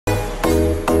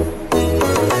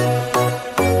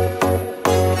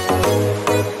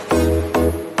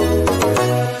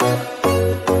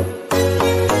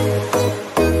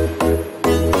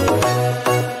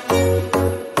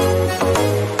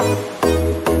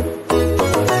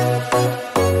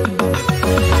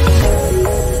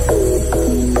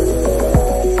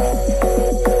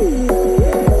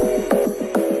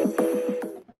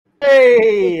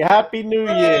Happy New Year.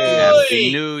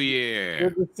 Happy New Year.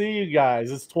 Good to see you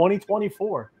guys. It's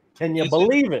 2024. Can you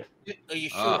believe it? Are you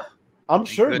sure? I'm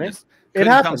sure, man. It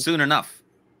happened. Come soon enough.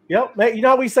 Yep. You know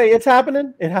how we say it's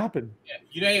happening? It happened. Yeah.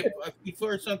 You know,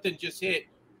 before something just hit,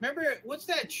 remember, what's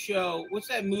that show? What's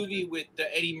that movie with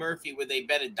Eddie Murphy where they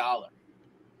bet $1?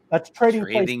 That's Trading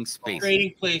Places.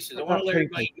 Trading Places. I want to let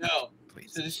everybody know.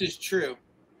 So this is true.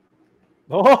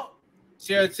 Oh.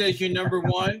 See how it says you're number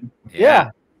one?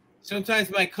 Yeah. Sometimes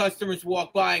my customers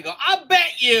walk by and go, "I'll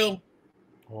bet you."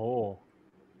 Oh.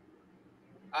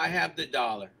 I have the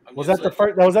 $1. Was that the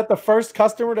first? Was that the first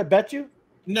customer to bet you?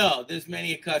 No, there's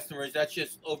many customers. That's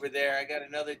just over there. I got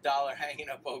another $1 hanging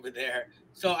up over there.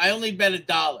 So I only bet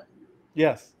 $1.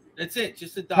 Yes. That's it.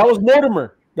 Just $1. That was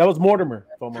Mortimer. That was Mortimer.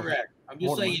 Correct. I'm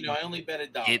just saying, you know, I only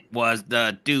bet $1. It was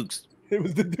the Dukes. It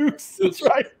was the Dukes. That's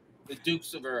right. The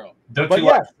Dukes of Earl. Don't you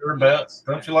like sure bets?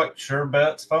 Don't you like sure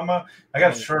bets, FOMO? I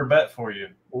got a sure bet for you.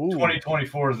 Ooh.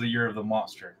 2024 is the year of the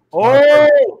monster. Oh,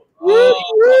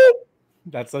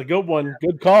 that's a good one.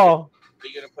 Good call. Are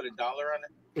you gonna put $1 on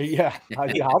it? Yeah,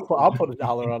 I'll put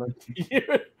 $1 on it.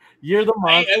 You're the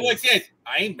monster. Hey, what's this?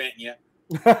 I ain't betting you.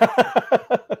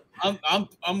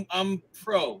 I'm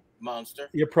pro monster.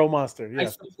 You're pro monster.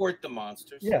 Yes. I support the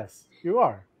monsters. Yes, you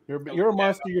are. You're a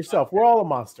monster yourself. We're all a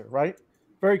monster, right?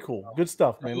 Very cool. Good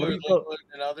stuff, man.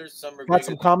 Got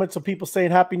some comments of people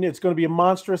saying Happy New Year. It's going to be a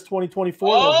monstrous 2024.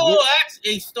 Oh,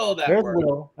 he stole that word.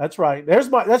 Will. That's right. That's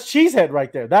Cheesehead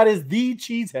right there. That is the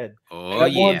Cheesehead. Oh,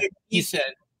 yeah. He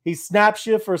said he snaps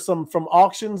you for from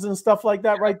auctions and stuff like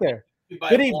that right there.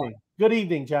 Good evening. Good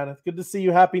evening, Janet. Good to see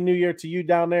you. Happy New Year to you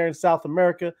down there in South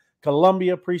America.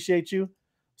 Colombia, appreciate you.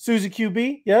 Susie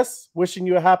QB, yes. Wishing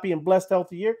you a happy and blessed,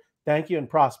 healthy year. Thank you, and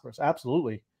prosperous.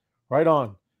 Absolutely. Right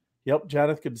on. Yep,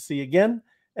 Janet, good to see you again.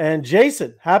 And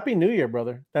Jason, Happy New Year,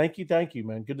 brother. Thank you,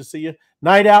 man. Good to see you.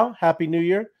 Night Owl, Happy New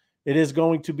Year. It is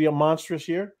going to be a monstrous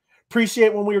year.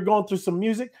 Appreciate when we were going through some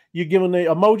music, you giving the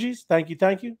emojis. Thank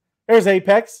you. There's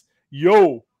Apex.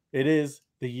 Yo, it is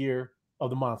the year of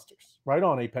the monsters. Right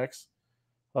on, Apex.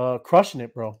 Crushing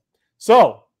it, bro.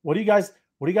 So, what are you guys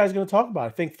going to talk about? I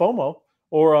think FOMO,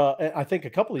 or I think a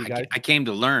couple of you guys. I came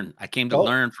to learn. I came to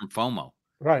learn from FOMO.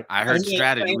 Right. I heard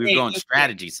strategy. We were going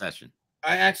strategy session.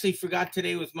 I actually forgot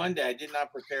today was Monday. I did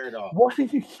not prepare at all. What are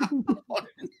you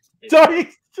Sorry,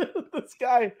 this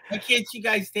guy. Why can't you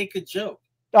guys take a joke?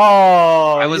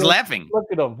 Oh, I was laughing. Look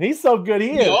at him. He's so good.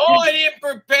 He is. No, I didn't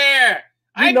prepare.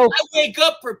 I wake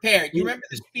up prepared. You remember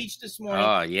the speech this morning?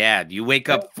 Oh, yeah. You wake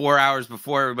up 4 hours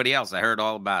before everybody else. I heard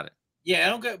all about it. Yeah,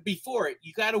 I don't go before it.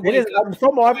 You got to wake up.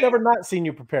 FOMO, I've never not seen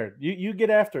you prepared. You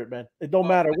get after it, man. It don't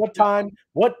matter what time,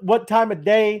 what time of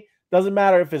day. Doesn't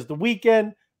matter if it's the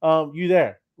weekend. You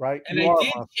there, right? And I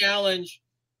did challenge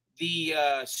the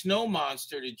snow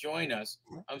monster to join us.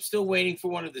 I'm still waiting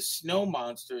for one of the snow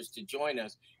monsters to join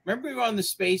us. Remember we were on the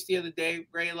space the other day,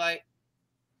 Ray Light?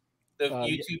 The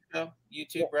YouTube show?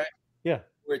 YouTube, right? Yeah.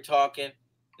 We're talking,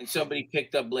 and somebody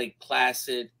picked up Lake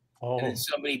Placid. Oh. And then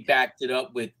somebody backed it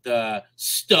up with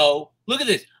Stowe. Look at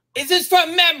this. Is this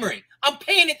from memory? I'm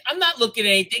paying it. I'm not looking at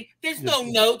anything. There's no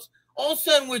notes. All of a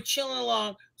sudden, we're chilling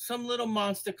along. Some little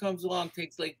monster comes along,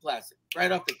 takes Lake Placid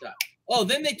right off the top. Oh,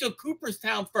 then they took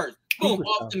Cooperstown first. Boom,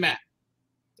 off the map.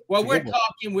 While we're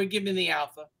talking, we're giving the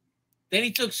alpha. Then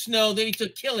he took Snow. Then he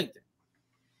took Killington.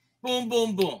 Boom,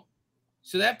 boom, boom.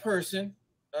 So that person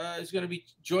is going to be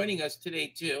joining us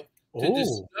today, too. To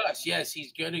discuss. Yes,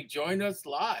 he's going to join us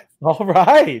live. All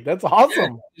right. That's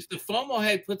awesome. Yeah, the FOMO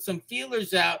head put some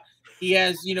feelers out. He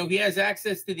has, he has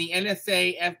access to the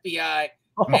NSA, FBI,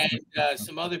 and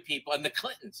some other people, and the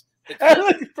Clintons.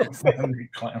 Stop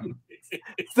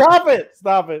it.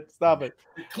 The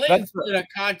Clintons put a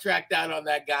contract out on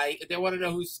that guy. They want to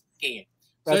know who's skiing.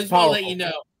 So I just want to let you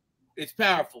know. It's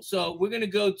powerful. So we're going to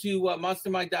go to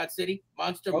monstermind.city,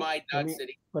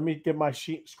 monstermind.city. Let me get my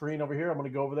screen over here. I'm going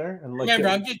to go over there. And remember,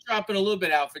 I'm just dropping a little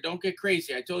bit, Alfred. Don't get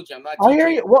crazy. I told you I'm not. I hear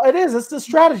you. Well, it is. It's the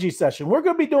strategy session. We're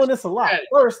going to be doing this a lot.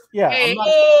 First, Hey,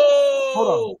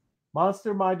 hold on.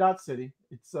 Monstermy.city.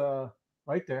 It's right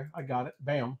there. I got it.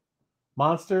 Bam.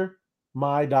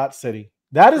 Monstermy.city.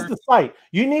 That is the site.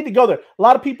 You need to go there. A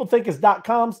lot of people think it's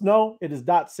 .coms. No, it is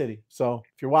 .city. So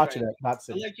if you're watching that,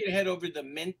 .city. I'd like you to head over to the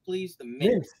Mint, please. The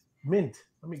Mint.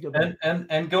 Let me go there.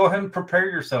 And go ahead and prepare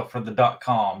yourself for the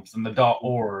 .coms and the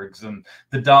 .orgs and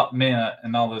the .mint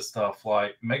and all this stuff.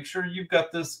 Like, make sure you've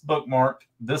got this bookmarked.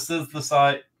 This is the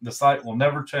site. The site will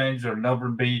never change. There'll never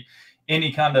be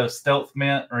any kind of stealth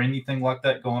mint or anything like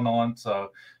that going on.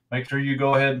 So make sure you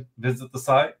go ahead, visit the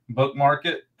site, bookmark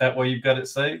it. That way you've got it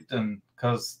saved, and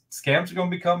because scams are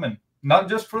going to be coming. not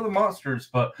just for the monsters,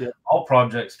 but all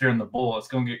projects during the bull. It's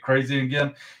going to get crazy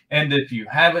again. And if you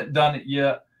haven't done it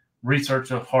yet,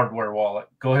 research a hardware wallet.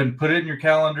 Go ahead and put it in your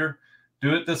calendar.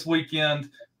 Do it this weekend.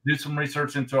 Do some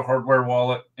research into a hardware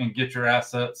wallet and get your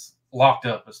assets locked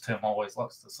up, as Tim always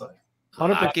likes to say. 100%.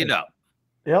 Lock it up.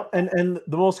 Yep, and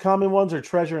the most common ones are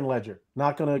Treasure and Ledger.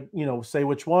 Not gonna say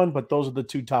which one, but those are the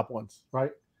two top ones,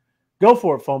 right? Go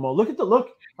for it, FOMO. Look at the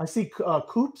look. I see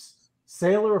Coops,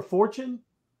 Sailor of Fortune,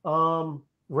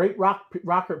 Rate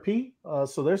Rocker P.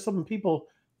 So there's some people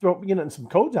throwing some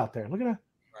codes out there. Look at that.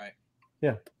 Right.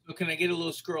 Yeah. So can I get a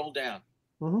little scroll down?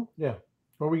 Yeah.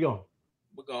 Where are we going?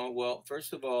 We're going. Well,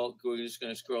 first of all, we're just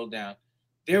going to scroll down.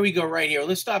 There we go, right here.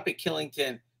 Let's stop at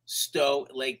Killington, Stowe,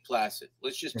 Lake Placid.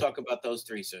 Let's just talk about those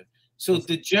three, sir. So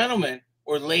the gentleman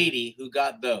or lady who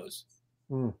got those,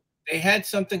 they had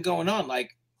something going on,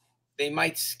 like they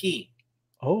might ski.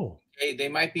 Oh. Okay? They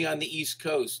might be on the East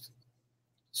Coast.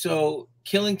 So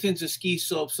Killington's a ski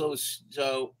slope, so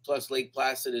plus Lake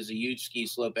Placid is a huge ski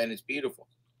slope, and it's beautiful.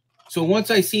 So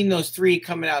once I seen those three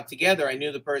coming out together, I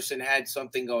knew the person had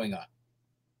something going on.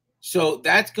 So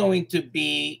that's going to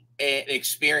be an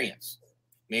experience.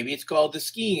 Maybe it's called the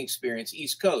skiing experience,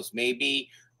 East Coast. Maybe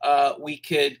we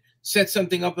could set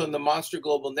something up on the Monster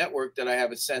Global Network that I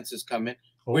have a sense is coming,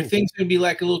 where things are going to be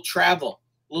like a little travel.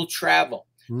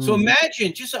 So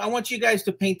imagine, I want you guys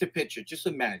to paint the picture. Just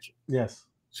imagine. Yes.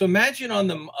 So imagine on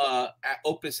the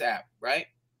Opus app, right?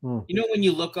 You know, when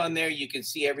you look on there, you can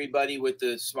see everybody with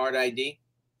the smart ID.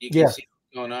 You can see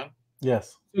what's going on.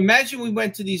 Yes. Imagine we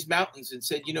went to these mountains and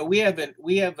said, we have an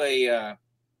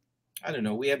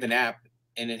app,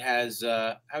 and it has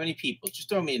how many people? Just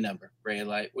throw me a number, Ray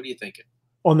Light. What are you thinking?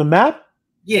 On the map?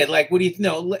 Yeah, like what do you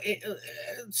know?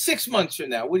 6 months from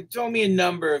now, throw me a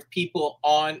number of people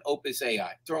on Opus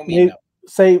AI. Throw me a number.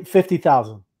 Say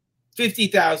 50,000.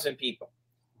 50,000 people.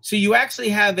 So you actually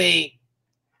have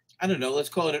let's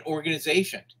call it an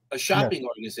organization, a shopping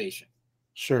organization.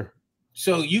 Sure.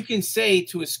 So you can say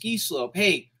to a ski slope,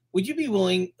 hey, would you be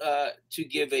willing to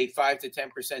give a 5 to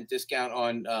 10% discount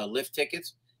on lift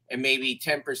tickets, and maybe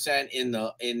 10% in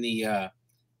the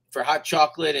for hot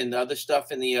chocolate and the other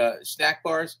stuff in the snack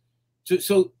bars?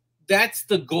 So that's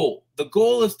the goal. The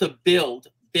goal is to build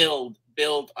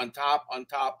on top.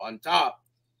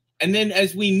 And then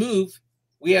as we move,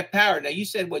 we have power. Now you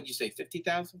said, what'd you say,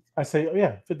 50,000? I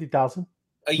say, 50,000.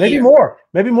 Maybe year. More.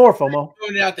 Maybe more, FOMO.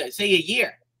 Throwing it out there. Say a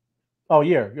year. Oh,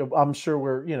 year. I'm sure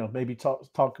we're, maybe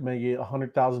talk maybe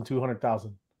 100,000,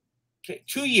 200,000. Okay,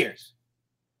 2 years.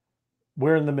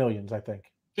 We're in the millions, I think.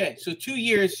 Okay, so 2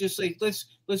 years, just like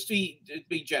let's be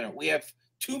general. We have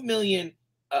 2 million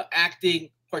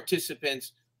acting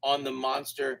participants on the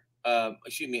Monster, on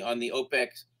the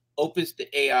Opus the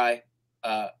AI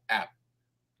app.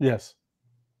 Yes.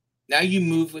 Now you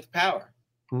move with power.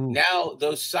 Now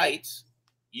those sites,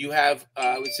 you have,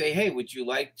 I would say, hey, would you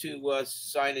like to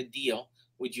sign a deal?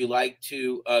 Would you like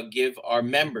to give our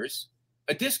members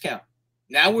a discount?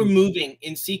 Now we're moving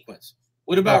in sequence.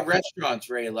 What about restaurants,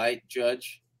 Ray Light,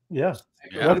 Judge? Yeah.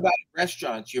 What about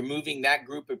restaurants? You're moving that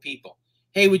group of people.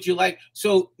 Hey, would you like?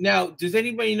 So now, does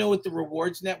anybody know what the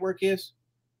rewards network is?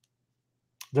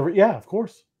 Yeah, of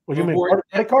course. What do you mean?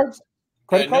 Credit cards?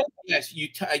 Credit card?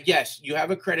 Yes, you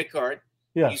have a credit card.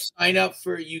 Yeah. You sign up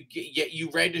for you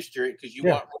register it because you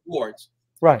want rewards.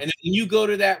 Right. And then when you go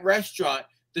to that restaurant,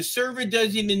 the server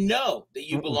doesn't even know that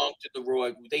you belong to the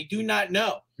reward. They do not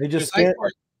know. They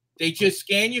just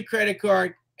scan your credit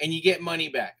card and you get money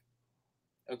back.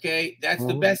 Okay, that's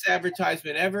the best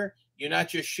advertisement ever. You're not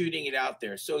just shooting it out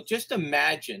there. So just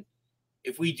imagine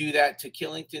if we do that to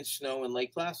Killington, Snow, and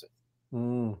Lake Placid.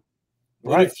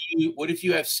 What if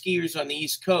you have skiers on the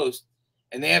East Coast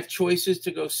and they have choices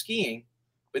to go skiing,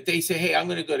 but they say, hey, I'm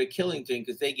going to go to Killington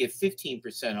because they get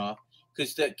 15% off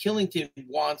because the Killington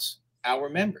wants our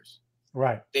members.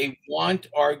 Right. They want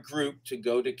our group to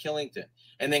go to Killington.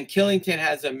 And then Killington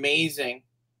has amazing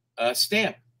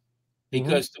stamp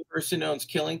because the person owns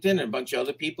Killington and a bunch of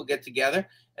other people get together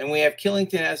and we have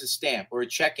Killington as a stamp or a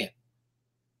check-in,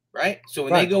 right? So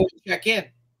when they go and check in,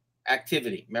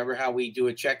 activity. Remember how we do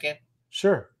a check-in?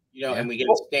 Sure. And we get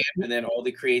a stamp and then all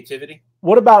the creativity.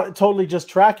 What about totally just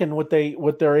tracking what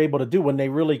they're able to do when they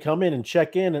really come in and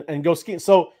check in and go skiing?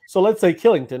 So let's say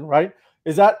Killington, right?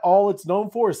 Is that all it's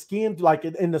known for? Is skiing? Like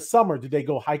in the summer, do they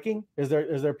go hiking? Is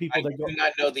there people that go? I do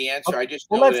not know the answer. I just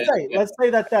know let's say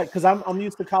that because I'm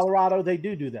used to Colorado. They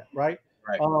do that, right?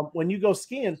 Right. When you go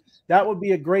skiing, that would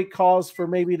be a great cause for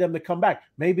maybe them to come back.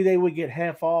 Maybe they would get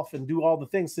half off and do all the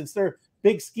things since they're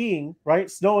big skiing, right?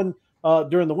 Snowing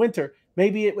during the winter.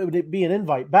 Maybe it would be an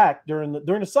invite back during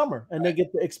the summer, and they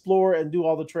get to explore and do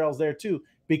all the trails there too.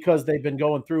 because they've been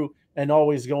going through and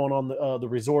always going on the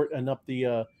resort and up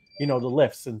the you know, the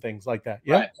lifts and things like that.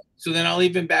 Yeah. Right. So then I'll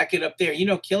even back it up there. You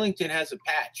know, Killington has a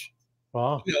patch.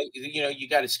 Wow. You know, you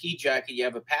got a ski jacket, you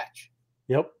have a patch.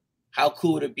 Yep. How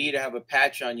cool would it be to have a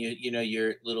patch on you, you know,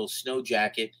 your little snow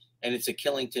jacket, and it's a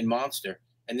Killington monster.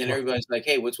 And then everybody's like,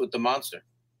 hey, what's with the monster?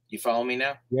 You follow me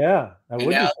now? Yeah. And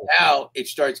now it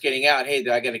starts getting out. Hey,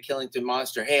 I got a Killington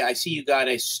monster. Hey, I see you got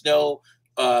a snow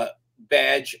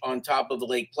badge on top of the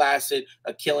Lake Placid,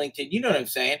 a Killington. You know what I'm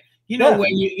saying? You know,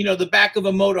 when you know, the back of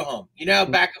a motorhome, you know,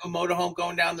 back of a motorhome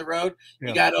going down the road,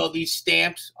 you got all these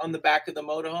stamps on the back of the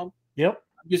motorhome. Yep.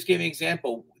 I'm just giving an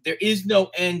example. There is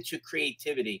no end to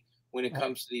creativity when it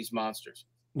comes to these monsters.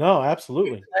 No,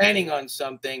 absolutely. If you're planning on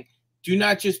something, do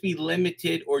not just be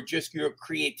limited or just your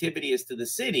creativity as to the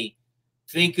city.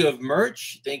 Think of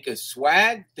merch, think of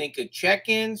swag, think of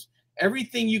check-ins,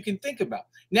 everything you can think about.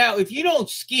 Now, if you don't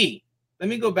ski, let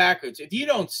me go backwards. If you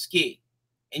don't ski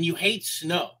and you hate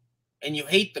snow and you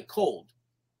hate the cold,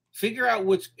 figure out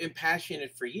what's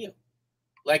passionate for you.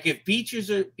 Like if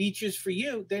beaches are beaches for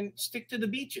you, then stick to the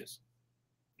beaches.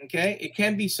 Okay, it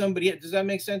can be somebody. Does that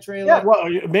make sense, Ray? Yeah, well,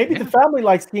 maybe the family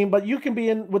likes skiing, but you can be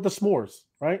in with the s'mores,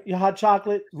 right? You hot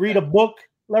chocolate, read a book,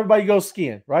 let everybody go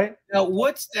skiing, right? Now,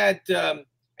 what's that?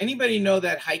 Anybody know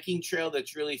that hiking trail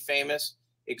that's really famous?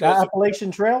 It goes the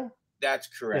Appalachian Trail. That's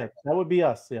correct. Yeah, that would be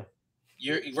us. Yeah,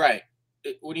 you're right.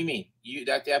 What do you mean?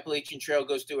 That the Appalachian Trail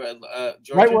goes through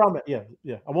Georgia? Right where I'm at. Yeah,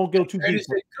 yeah. I won't go too deep. Where does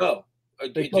it go?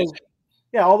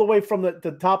 Yeah, all the way from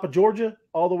the top of Georgia,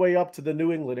 all the way up to the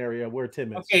New England area where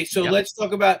Tim is. Okay, so let's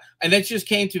talk about, and that just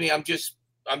came to me. I'm just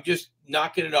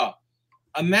knocking it off.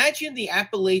 Imagine the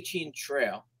Appalachian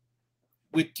Trail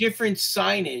with different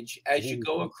signage as you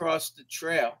go across the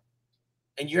trail,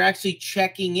 and you're actually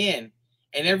checking in.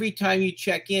 And every time you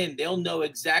check in, they'll know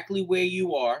exactly where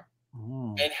you are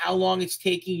and how long it's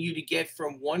taking you to get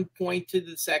from one point to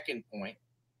the second point.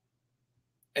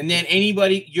 And then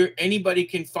anybody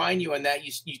can find you on that.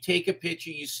 You take a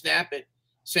picture, you snap it,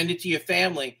 send it to your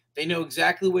family. They know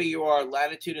exactly where you are,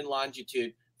 latitude and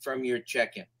longitude from your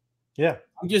check-in. Yeah.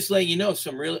 I'm just letting you know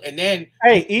some real. And then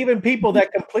hey, even people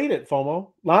that complete it,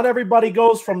 FOMO, not everybody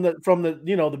goes from the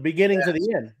you know, the beginning to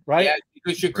the end, right? Yeah,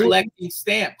 because you're collecting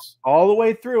stamps all the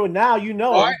way through, and now you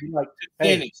know, like,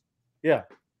 hey, yeah,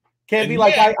 can't be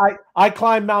like I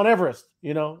climbed Mount Everest,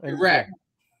 you know. Correct.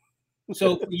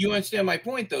 So you understand my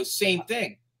point, though. Same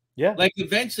thing. Yeah. Like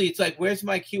eventually, it's like, where's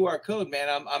my QR code, man?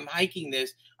 I'm hiking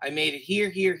this. I made it here,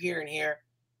 here, here, and here.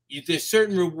 There's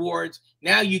certain rewards.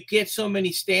 Now you get so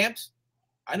many stamps.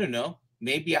 I don't know.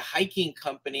 Maybe a hiking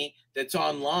company that's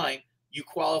online. You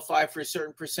qualify for a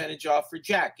certain percentage off for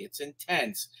jackets and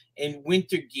tents and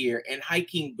winter gear and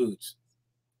hiking boots.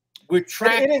 We're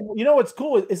tracking. You know what's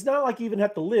cool? It's not like you even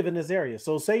have to live in this area.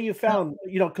 So say you found,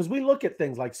 you know, because we look at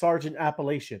things like Sergeant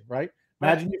Appalachian, right?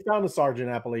 Imagine you found a Sergeant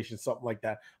Appalachian, something like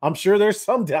that. I'm sure there's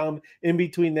some down in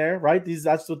between there, right?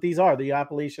 That's what these are, the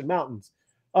Appalachian Mountains.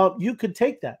 You could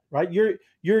take that, right? You're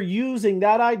using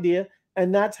that idea,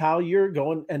 and that's how you're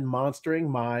going and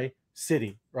monstering my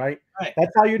city, right?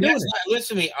 That's how you're doing it.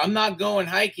 Listen to me. I'm not going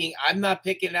hiking. I'm not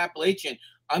picking Appalachian.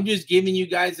 I'm just giving you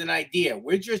guys an idea.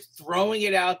 We're just throwing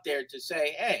it out there to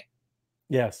say, hey,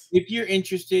 yes, if you're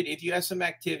interested, if you have some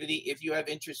activity, if you have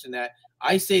interest in that,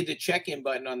 I say the check-in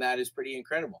button on that is pretty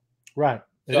incredible. Right.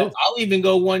 So I'll even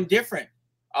go one different.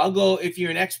 I'll go, if you're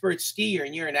an expert skier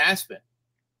and you're in Aspen,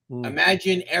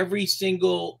 imagine every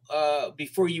single,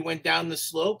 before you went down the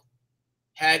slope,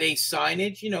 had a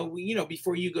signage, you know,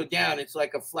 before you go down, it's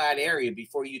like a flat area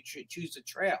before you choose a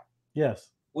trail.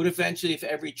 Yes. What eventually if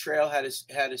every trail had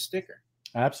a sticker?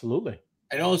 Absolutely.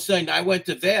 And all of a sudden I went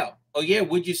to Vail. Oh yeah,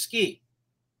 would you ski?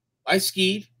 I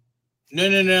skied.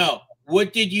 No.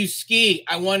 What did you ski?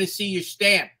 I want to see your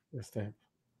stamp. Your stamp.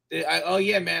 Oh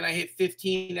yeah, man, I hit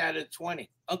 15 out of 20.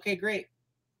 Okay, great.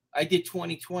 I did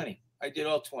 20-20. I did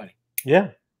all 20.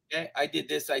 Yeah. Okay, I did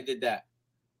this, I did that.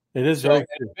 It is very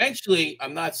cool. Eventually,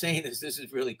 I'm not saying this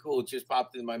is really cool. It just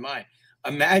popped in my mind.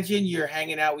 Imagine you're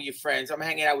hanging out with your friends. I'm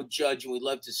hanging out with Judge, and we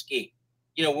love to ski.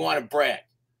 You know, we want to brag.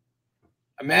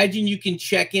 Imagine you can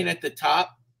check in at the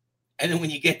top, and then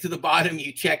when you get to the bottom,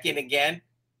 you check in again,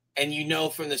 and you know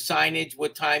from the signage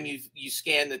what time you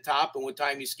scan the top and what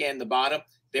time you scan the bottom.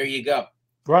 There you go.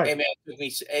 Right. Hey, man, it took me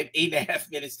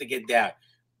 8.5 minutes to get down.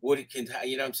 You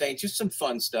know what I'm saying? Just some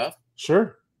fun stuff.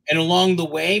 Sure. And along the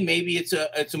way, maybe it's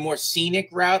a more scenic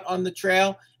route on the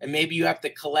trail, and maybe you have to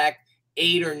collect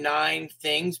 8 or 9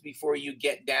 things before you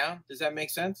get down. Does that make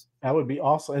sense? That would be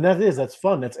awesome. And that's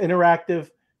fun. That's interactive.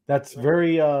 That's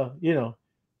very,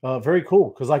 very cool.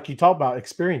 Because like you talk about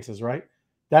experiences, right?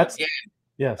 That's, again,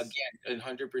 yes. Again,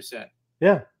 100%.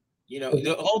 Yeah. You know,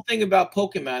 the whole thing about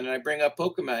Pokemon, and I bring up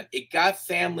Pokemon, it got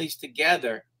families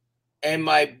together. And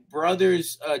my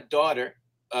brother's daughter,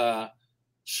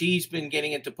 she's been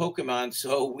getting into Pokemon.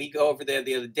 So we go over there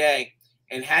the other day,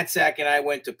 and Hatsack and I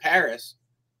went to Paris,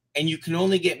 and you can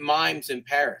only get mimes in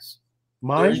Paris.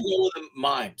 Mimes? There's no other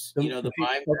mimes. You know, the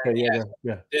mimes. Okay, yeah,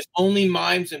 yeah. There's only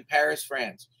mimes in Paris,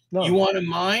 France. No. You want a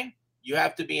mime, you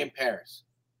have to be in Paris.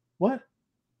 What?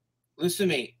 Listen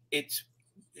to me. It's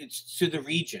to the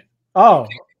region. Oh.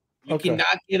 You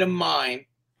cannot get a mime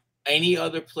any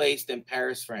other place than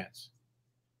Paris, France.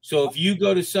 So if you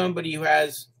go to somebody who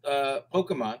has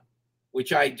Pokemon,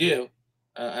 which I do,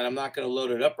 and I'm not going to load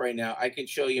it up right now, I can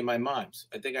show you my mimes.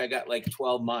 I think I got like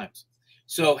 12 mimes.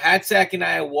 So Hatsack and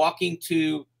I are walking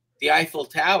to the Eiffel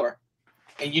Tower,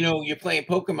 and you know, you're playing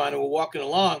Pokemon, and we're walking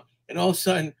along, and all of a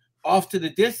sudden, off to the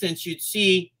distance, you'd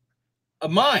see a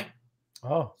mime.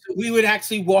 Oh. So we would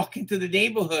actually walk into the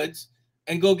neighborhoods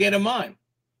and go get a mime.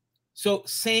 So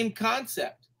same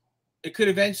concept. It could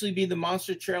eventually be the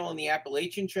Monster Trail and the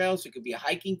Appalachian Trails. It could be a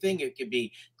hiking thing. It could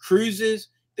be cruises.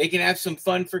 They can have some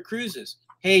fun for cruises.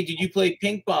 Hey, did you play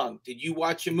ping pong? Did you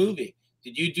watch a movie?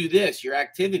 Did you do this? Your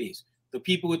activities. The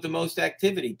people with the most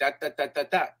activity.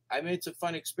 I mean, it's a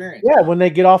fun experience. Yeah, when they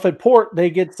get off at port, they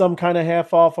get some kind of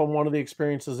half off on one of the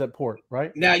experiences at port,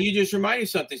 right? Now, you just reminded me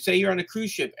something. Say you're on a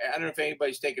cruise ship. I don't know if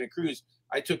anybody's taking a cruise.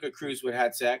 I took a cruise with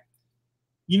Hatsack.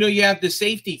 You know, you have the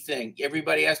safety thing.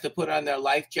 Everybody has to put on their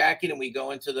life jacket, and we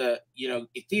go into the, you know,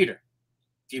 theater.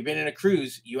 If you've been in a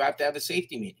cruise, you have to have a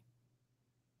safety meeting.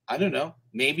 I don't know.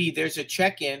 Maybe there's a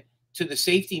check-in to the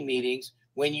safety meetings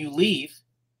when you leave,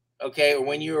 okay, or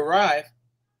when you arrive,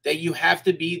 that you have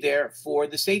to be there for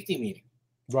the safety meeting.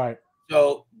 Right.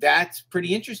 So that's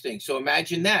pretty interesting. So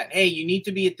imagine that. Hey, you need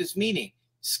to be at this meeting.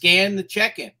 Scan the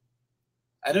check-in.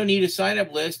 I don't need a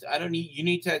sign-up list. You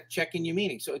need to check in your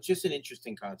meeting. So it's just an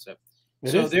interesting concept.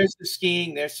 So there's the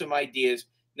skiing. There's some ideas.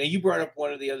 Now, you brought up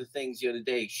one of the other things the other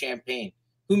day, champagne.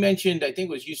 Who mentioned, I think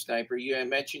it was you, Sniper. You had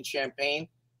mentioned champagne.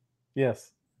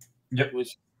 Yes. Yep. It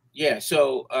was, yeah.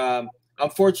 So I'm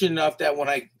fortunate enough that when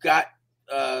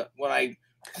I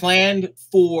planned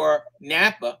for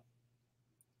Napa,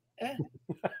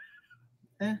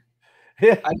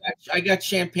 Yeah. I got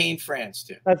Champagne France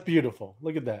too. That's beautiful.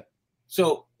 Look at that.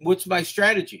 So what's my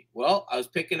strategy? Well, I was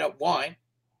picking up wine,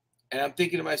 and I'm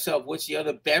thinking to myself, what's the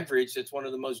other beverage that's one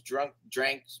of the most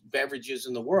drank beverages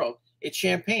in the world? It's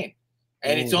champagne.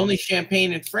 And it's only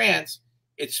champagne in France.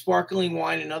 It's sparkling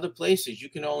wine in other places. You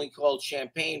can only call it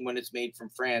champagne when it's made from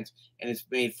France and it's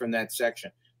made from that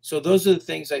section. So those are the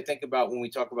things I think about when we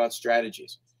talk about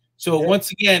strategies. So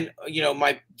once again, you know,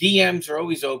 my DMs are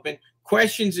always open.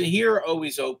 Questions in here are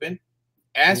always open.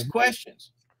 Ask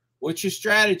questions. What's your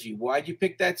strategy? Why'd you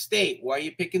pick that state? Why are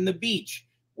you picking the beach?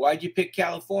 Why'd you pick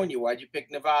California? Why'd you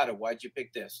pick Nevada? Why'd you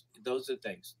pick this? Those are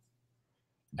things.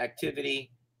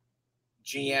 Activity,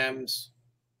 GMs,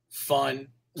 fun,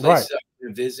 places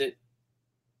to visit,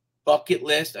 bucket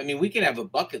list. I mean, we can have a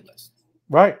bucket list.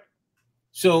 Right.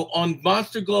 So on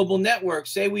Monster Global Network,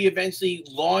 say we eventually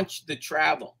launch the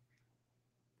travel.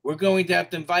 We're going to have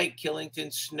to invite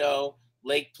Killington, Snow,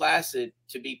 Lake Placid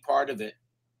to be part of it.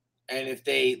 And if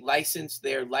they license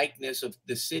their likeness of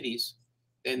the cities,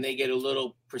 then they get a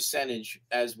little percentage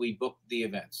as we book the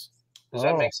events. Does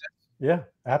that make sense? Yeah,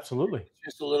 absolutely. It's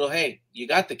just a little, hey, you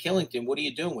got the Killington. What are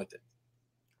you doing with it?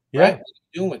 Yeah. Right? What are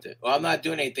you doing with it? Well, I'm not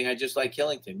doing anything. I just like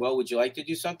Killington. Well, would you like to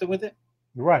do something with it?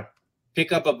 Right.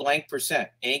 Pick up a blank percent.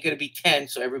 It ain't going to be 10,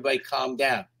 so everybody calm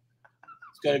down.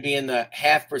 It's going to be in the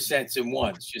 0.5% and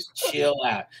ones. Just chill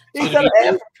out.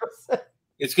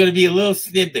 It's going to be a little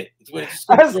snippet.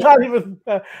 That's not even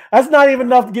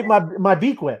enough to get my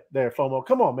beak wet there, FOMO.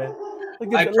 Come on, man.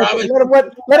 Let them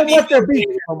wet their beak,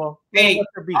 FOMO. Hey,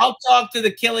 I'll talk to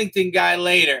the Killington guy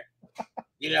later.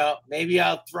 You know, maybe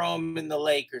I'll throw him in the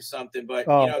lake or something, but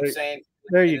you know what I'm saying?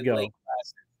 There you go.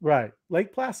 Right.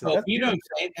 Lake Placid. So, you know what I'm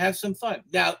saying? Have some fun.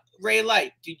 Now, Ray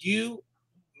Light, did you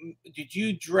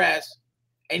dress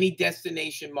any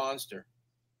destination monster?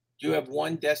 Do you have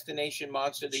one destination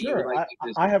monster that you would like to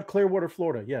visit? I have Clearwater,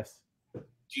 Florida. Yes.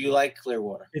 Do you like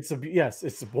Clearwater? It's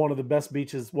one of the best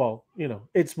beaches. Well, you know,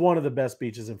 it's one of the best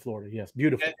beaches in Florida. Yes.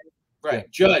 Beautiful. Okay. Right. Yeah.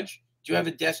 Judge, do you have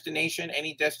a destination?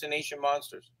 Any destination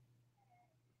monsters?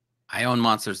 I own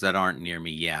monsters that aren't near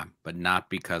me. Yeah, but not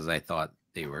because I thought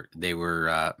they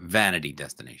were vanity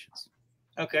destinations.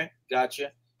 Okay.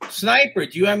 Gotcha. Sniper,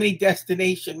 do you have any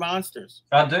destination monsters?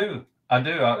 I do. I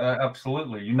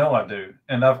absolutely. You know I do.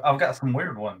 And I've got some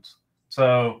weird ones.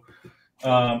 So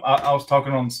I was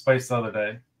talking on Space the other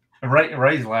day,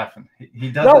 Ray's laughing.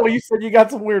 He does. No, well, you said you got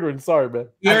some weird ones. Sorry, man.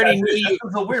 We already knew you. That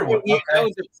was a weird one. That Okay.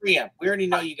 was a preempt. We already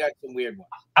know you got some weird ones.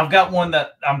 I've got one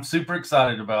that I'm super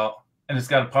excited about, and it's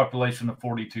got a population of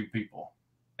 42 people.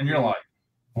 And you're like,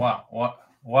 wow,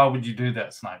 why would you do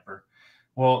that, Sniper?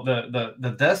 Well,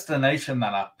 the destination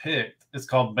that I picked is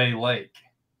called Bay Lake.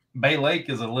 Bay Lake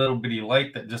is a little bitty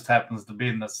lake that just happens to be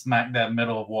in the smack dab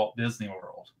middle of Walt Disney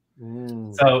World.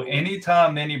 So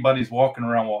anytime anybody's walking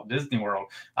around Walt Disney World,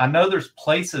 I know there's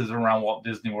places around Walt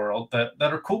Disney World that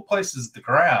are cool places to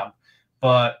grab.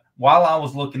 But while I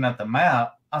was looking at the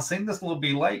map, I seen this little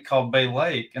bitty lake called Bay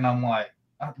Lake, and I'm like,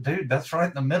 oh, dude, that's right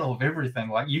in the middle of everything.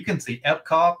 Like, you can see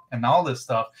Epcot and all this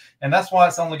stuff. And that's why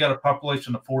it's only got a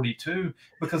population of 42,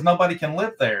 because nobody can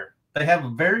live there. They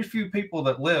have very few people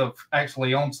that live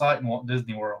actually on site in Walt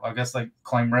Disney World. I guess they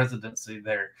claim residency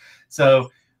there. So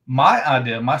my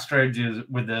idea, my strategy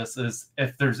with this is,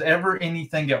 if there's ever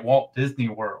anything at Walt Disney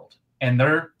World and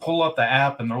they're pull up the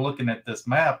app and they're looking at this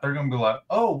map, they're going to be like,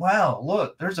 oh, wow,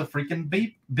 look, there's a freaking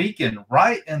beacon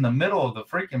right in the middle of the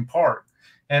freaking park.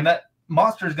 And that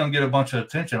monster is going to get a bunch of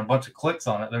attention, a bunch of clicks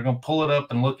on it. They're going to pull it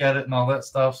up and look at it and all that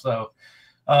stuff. So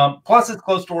plus it's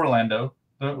close to Orlando.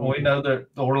 We know that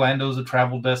Orlando is a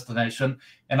travel destination,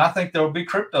 and I think there will be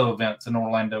crypto events in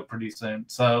Orlando pretty soon.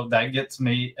 So that gets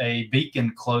me a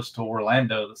beacon close to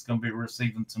Orlando that's going to be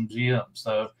receiving some GM.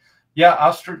 So, yeah,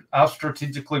 I'll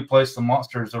strategically place the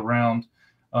monsters around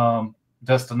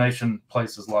destination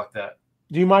places like that.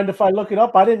 Do you mind if I look it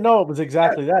up? I didn't know it was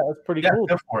exactly that. That's pretty cool.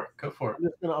 Go for it. Go for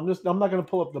it. I'm not going to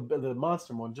pull up the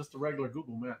monster one, just the regular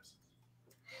Google Maps.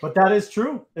 But that is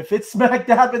true. If it's smack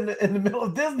dab in the middle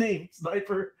of Disney,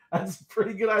 Sniper, that's a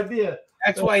pretty good idea.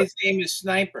 That's why his name is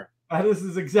Sniper. This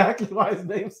is exactly why his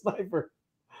name's Sniper.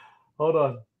 Hold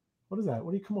on. What is that?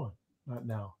 Come on. Not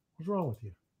now. What's wrong with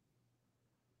you?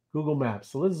 Google Maps.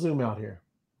 So let's zoom out here.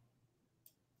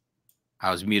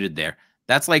 I was muted there.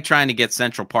 That's like trying to get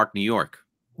Central Park, New York.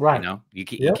 Right. You know, you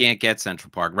can't get Central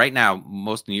Park. Right now,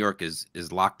 most New York is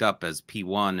locked up as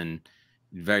P1 and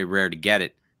very rare to get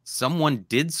it. Someone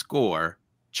did score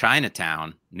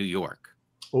Chinatown, New York.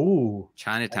 Ooh.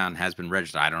 Chinatown has been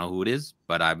registered. I don't know who it is,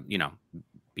 but I'm,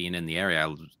 being in the area, I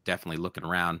was definitely looking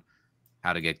around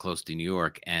how to get close to New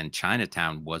York, and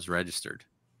Chinatown was registered.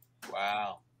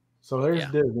 Wow. So there's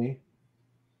Disney.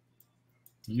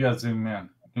 You got to zoom in.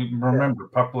 Remember,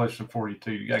 population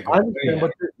 42. You got to go. I understand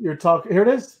what you're talking. Here it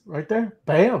is, right there.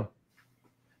 Bam.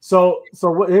 So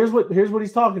here's what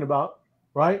he's talking about,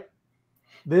 right?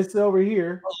 This over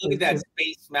here. Oh, look at that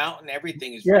Space Mountain.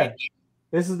 Everything is right here.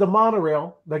 This is the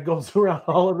monorail that goes around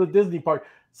all of the Disney park.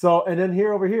 So, and then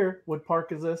here over here, what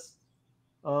park is this?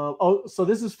 So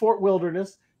this is Fort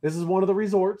Wilderness. This is one of the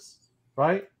resorts,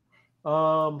 right?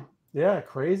 Yeah,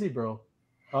 crazy, bro.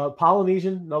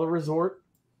 Polynesian, another resort.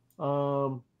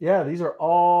 Yeah, these are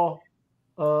all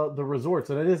the resorts,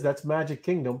 and that's Magic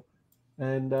Kingdom.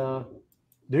 And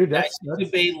dude, that's the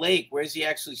Bay Lake. Where's the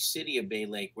actual city of Bay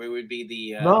Lake? Where would be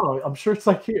the? No, I'm sure it's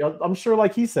like here. I'm sure,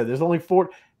 like he said,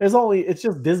 it's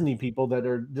just Disney people that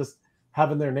are just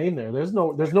having their name there. There's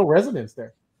no residence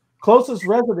there. Closest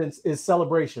residence is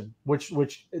Celebration,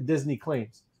 which Disney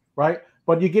claims, right?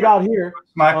 But you get out here.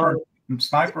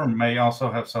 Sniper may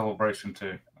also have Celebration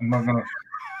too. I'm not gonna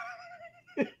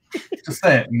just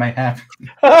say it may happen.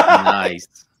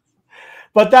 Nice.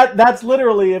 But that's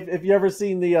literally, if you ever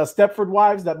seen the Stepford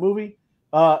Wives, that movie,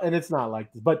 and it's not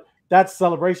like this, but that's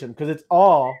Celebration, because it's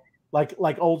all like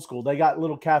old school. They got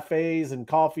little cafes and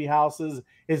coffee houses.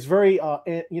 It's very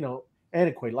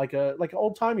antiquated, like an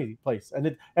old timey place,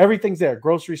 and everything's there.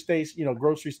 Grocery station,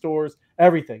 grocery stores,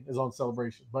 everything is on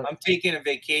Celebration. But I'm taking a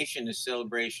vacation to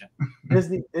Celebration.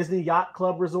 Disney Yacht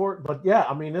Club Resort. But yeah,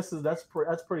 I mean that's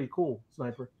pretty cool,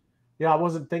 Sniper. Yeah, I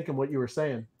wasn't thinking what you were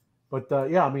saying, but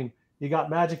yeah, I mean. You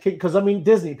got Magic Kingdom, because I mean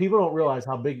Disney. People don't realize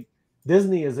how big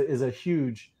Disney is a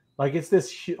huge, like it's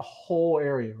this whole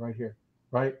area right here,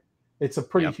 right? It's a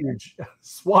pretty huge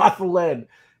swath of land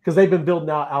because they've been building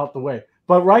out the way.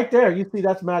 But right there, you see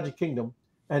that's Magic Kingdom,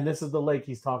 and this is the lake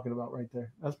he's talking about right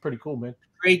there. That's pretty cool, man.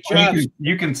 Great job.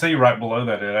 You can see right below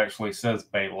that it actually says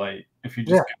Bay Lake. If you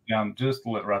just go down just a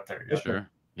little right there. Yeah. Sure.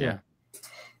 Yeah.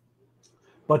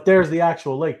 But there's the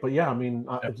actual lake. But yeah, I mean.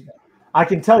 I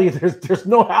can tell you there's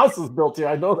no houses built here.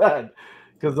 I know that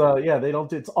because they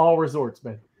don't. It's all resorts,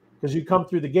 man. Because you come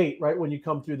through the gate, right? When you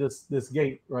come through this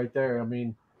gate right there, I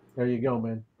mean, there you go,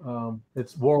 man.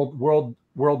 It's World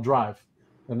Drive,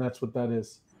 and that's what that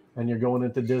is. And you're going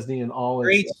into Disney and all.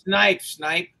 Great snipe.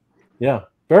 Yeah,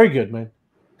 very good, man.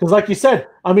 Because like you said,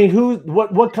 I mean,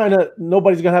 what kind of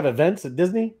nobody's gonna have events at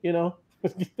Disney?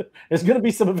 There's gonna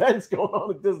be some events going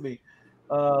on at Disney.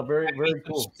 Very, very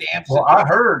cool. Well, I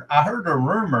heard a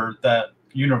rumor that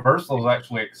Universal is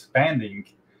actually expanding,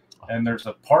 and there's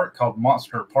a park called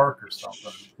Monster Park or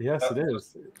something. Yes, it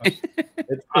is.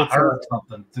 I heard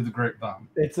something through the grapevine.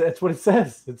 It's what it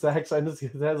says. It's actually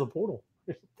it has a portal.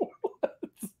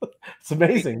 It's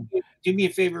amazing. Do me a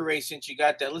favor, Ray, since you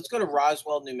got that. Let's go to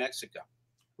Roswell, New Mexico.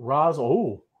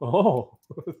 Oh.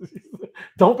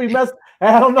 Don't be messed.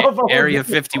 I don't know if I Area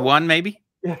 51, maybe.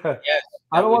 Yeah. Yes.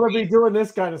 I don't want to be doing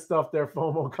this kind of stuff there,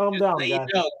 FOMO. Calm down, guys. You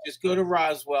know, just go to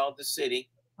Roswell, the city.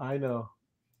 I know.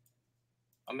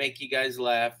 I'll make you guys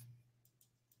laugh.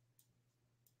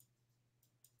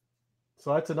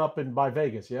 So that's up by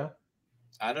Vegas, yeah?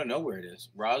 I don't know where it is.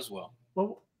 Roswell.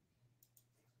 Well,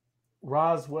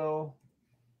 Roswell.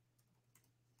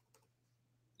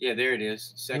 Yeah, there it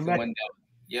is. Second one down.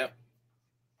 Yep.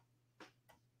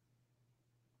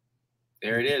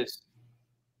 There it is.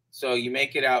 So you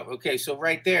make it out. Okay, so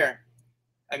right there,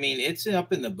 I mean, it's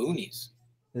up in the boonies.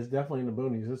 It's definitely in the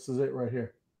boonies. This is it right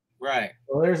here. Right.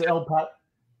 Well, here's El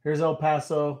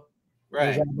Paso. Right.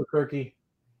 There's Albuquerque.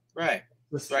 Right.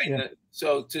 Right. Yeah.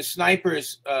 So to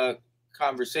Sniper's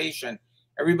conversation,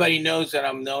 everybody knows that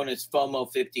I'm known as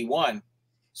FOMO 51.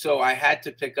 So I had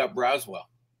to pick up Roswell.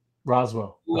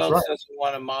 Roswell. Who else doesn't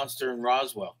want a monster in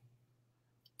Roswell?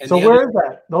 And so where is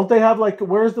that? Don't they have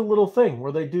where's the little thing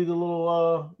where they do the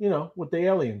little, with the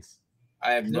aliens?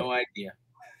 I have no idea.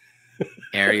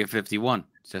 Area 51,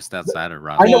 just outside of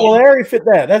Roswell. I know. Well, Area fit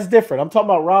that. That's different. I'm talking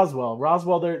about Roswell.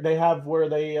 Roswell, they have where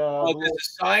they. Well, there's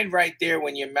a sign right there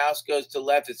when your mouse goes to the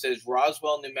left. It says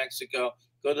Roswell, New Mexico.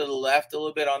 Go to the left a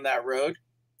little bit on that road.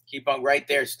 Keep on right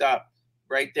there. Stop.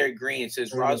 Right there, green. It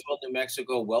says Roswell, New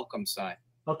Mexico. Welcome sign.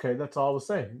 Okay, that's all I was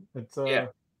saying. It's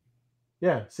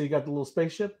yeah. So you got the little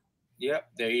spaceship. Yep,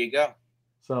 there you go.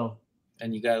 So.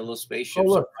 And you got a little spaceship. Oh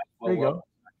look, there you go.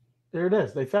 There it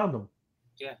is. They found them.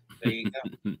 Yeah, there you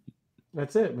go.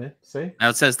 That's it, man. See. Now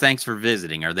it says thanks for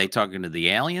visiting. Are they talking to the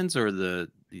aliens or the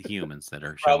humans that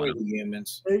are showing? Probably the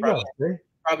humans. There you go.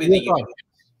 Probably the humans.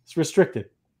 It's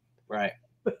restricted. Right.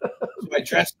 So I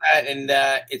addressed that, and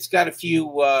it's got a few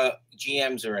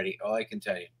GMs already. All I can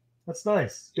tell you. That's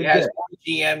nice. It has more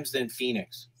GMs than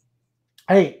Phoenix.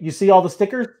 Hey, you see all the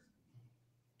stickers?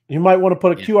 You might want to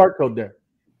put a QR code there.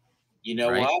 You know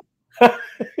what?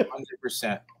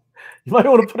 100%. You might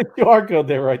want to put a QR code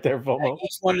there, right there, FOMO.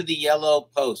 Each one of the yellow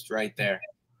posts right there.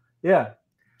 Yeah.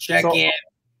 Check in,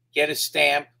 get a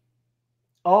stamp.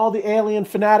 All the alien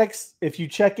fanatics, if you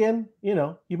check in,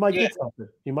 you might get something.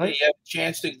 You might. You have a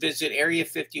chance to visit Area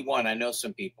 51. I know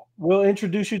some people. We'll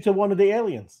introduce you to one of the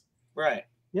aliens. Right.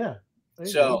 Yeah.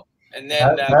 So, and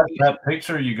then that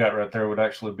picture you got right there would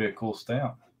actually be a cool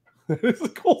stamp. It's a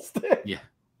cool stamp. Yeah.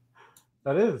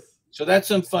 That is. So that's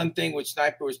some fun thing which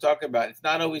Sniper was talking about. It's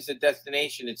not always the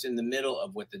destination. It's in the middle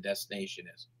of what the destination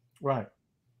is. Right.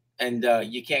 And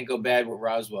you can't go bad with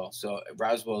Roswell. So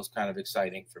Roswell is kind of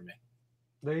exciting for me.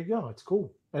 There you go. It's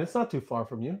cool. And it's not too far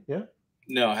from you. Yeah.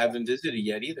 No, I haven't visited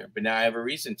yet either. But now I have a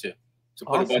reason to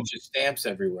put a bunch of stamps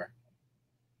everywhere.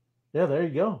 Yeah, there you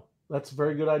go. That's a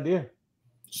very good idea.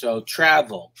 So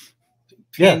travel.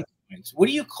 Pin points. What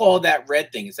do you call that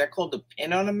red thing? Is that called a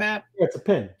pin on a map? Yeah, it's a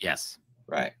pin. Yes.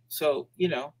 Right. So,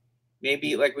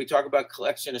 maybe like we talk about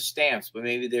collection of stamps, but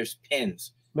maybe there's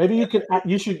pins. Maybe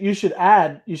you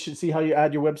should see how you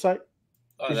add your website.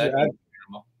 Oh,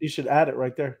 you should add it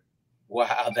right there.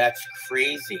 Wow, that's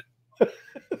crazy.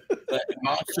 The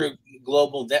Monster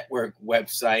Global Network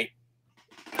website.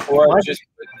 Or there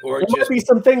might be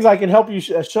some things I can help you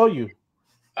show you.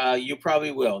 You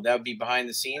probably will. That would be behind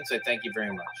the scenes. I thank you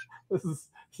very much. Is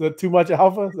that too much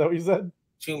alpha? Is that what you said?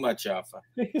 Too much alpha.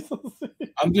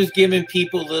 I'm just giving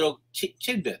people little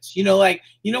tidbits.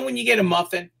 When you get a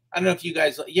muffin. I don't know if you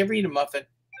ever eat a muffin?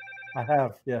 I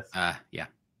have, yes. Yeah.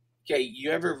 Okay, you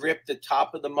ever rip the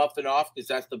top of the muffin off because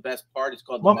that's the best part? It's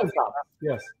called muffin top.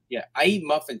 Yes. Yeah, I eat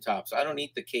muffin tops. I don't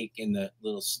eat the cake in the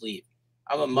little sleeve.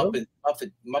 I'm a muffin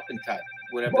top,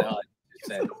 whatever the hell I just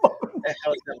said. The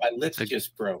hell is that? My lips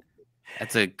just broke.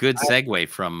 That's a good segue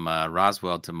from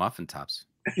Roswell to muffin tops.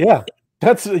 Yeah.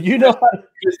 That's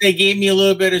because they gave me a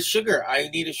little bit of sugar. I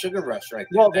need a sugar rush right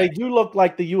there. Well, they do look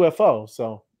like the UFO,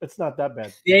 so it's not that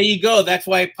bad. There you go. That's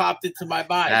why it popped into my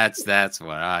mind. That's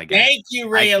what I got. Thank you,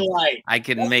 Ray of Light. I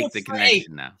can make the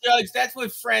connection now. Judge, that's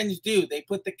what friends do. They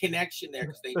put the connection there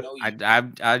because they know you.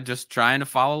 I'm just trying to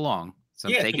follow along. So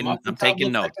I'm taking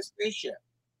notes. Like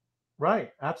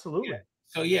right. Absolutely.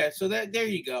 Yeah. So there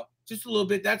you go. Just a little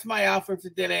bit. That's my offer for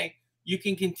today. You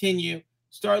can continue.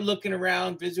 Start looking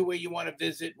around, visit where you want to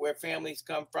visit, where families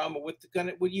come from, or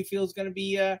what you feel is going to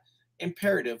be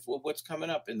imperative with what's coming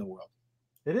up in the world.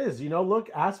 It is. You know, look,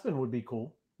 Aspen would be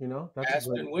cool. You know,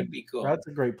 Aspen would be cool. That's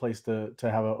a great place to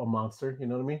have a monster. You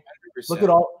know what I mean?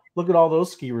 100%. Look at all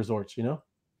those ski resorts. You know?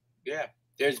 Yeah.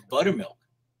 There's Buttermilk.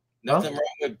 Nothing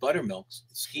wrong with Buttermilk.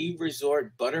 Ski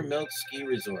resort, Buttermilk ski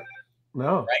resort.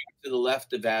 No. Right to the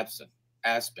left of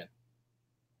Aspen.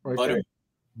 Right Buttermilk.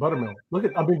 Buttermilk. Look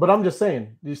at. I mean, but I'm just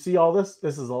saying. You see all this?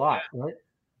 This is a lot, right?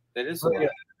 That is a lot.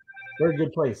 Very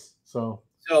good place. So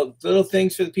little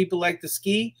things for the people like to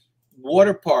ski,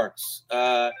 water parks,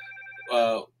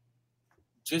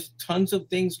 just tons of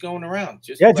things going around.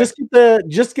 Just get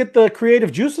the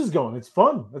creative juices going. It's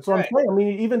fun. That's what I'm saying. I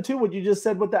mean, even too what you just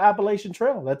said with the Appalachian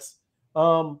Trail. That's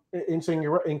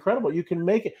incredible. You can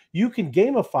make it. You can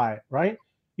gamify it, right?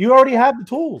 You already have the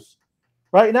tools,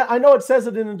 right? Now I know it says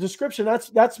it in the description.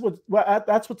 That's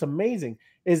what's amazing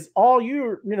is all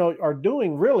you are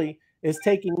doing really is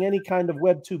taking any kind of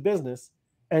Web2 business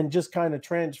and just kind of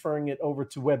transferring it over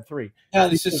to Web3. Yeah,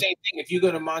 it's the same thing. If you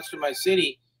go to Monster My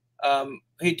City,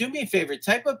 hey, do me a favor,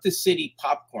 type up the city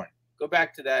Popcorn. Go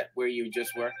back to that where you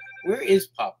just were. Where is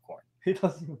Popcorn? He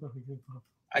doesn't know good Popcorn.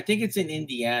 I think it's in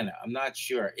Indiana. I'm not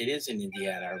sure. It is in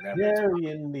Indiana, I remember. Gary,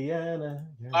 Indiana.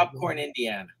 Popcorn,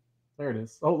 Indiana. There it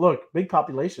is. Oh, look, big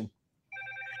population.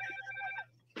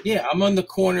 Yeah, I'm on the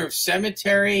corner of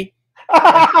Cemetery.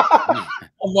 I'm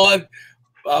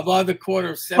on the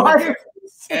corner of Cemetery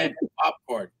and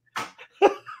Popcorn.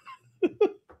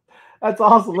 That's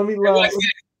awesome. Let me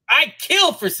I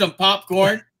kill for some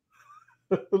popcorn.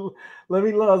 Let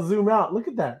me zoom out. Look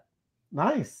at that.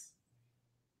 Nice.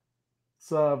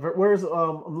 So where's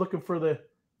I'm looking for the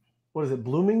what is it,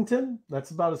 Bloomington?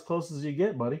 That's about as close as you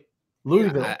get, buddy.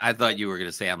 Louisville. Yeah, I thought you were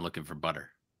gonna say I'm looking for butter.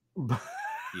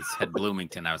 You said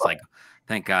Bloomington. I was like,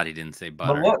 thank God he didn't say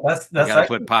butter. But look, that's gotta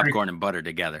put popcorn and butter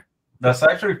together. That's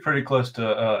actually pretty close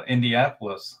to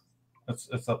Indianapolis.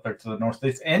 It's up there to the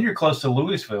northeast, and you're close to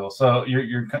Louisville, so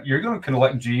you're going to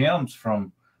collect GMs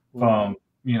from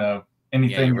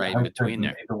anything right in between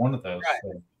there. Either one of those. Right.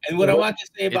 So. And what I want to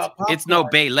say about popcorn, it's no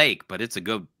Bay Lake, but it's a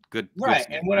good right.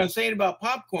 And what I'm saying about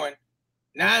popcorn,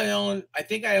 now I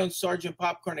think I own Sergeant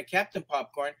Popcorn and Captain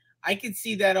Popcorn. I could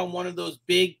see that on one of those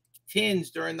big tins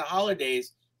during the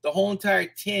holidays, the whole entire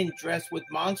tin dressed with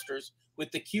monsters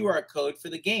with the QR code for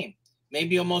the game.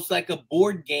 Maybe almost like a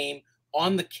board game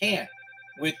on the can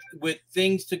with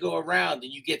things to go around,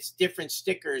 and you get different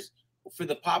stickers for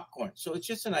the popcorn. So it's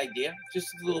just an idea, just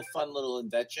a little fun little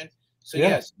invention. So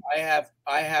yes, I have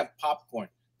popcorn.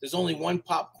 There's only one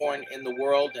popcorn in the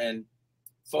world, and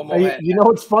FOMO. You know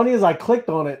what's funny is I clicked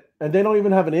on it and they don't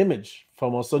even have an image,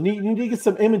 FOMO. So you need to get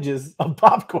some images of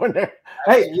popcorn there.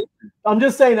 Hey, I'm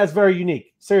just saying that's very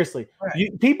unique. Seriously,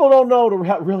 people don't know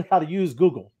really how to use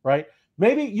Google, right?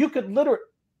 Maybe you could literally.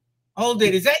 Hold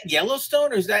it. Is that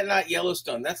Yellowstone or is that not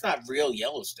Yellowstone? That's not real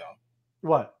Yellowstone.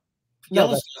 What?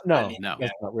 Yellowstone? No,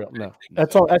 that's not real. No,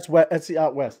 that's all. That's west. That's the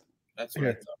out west. That's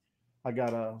what I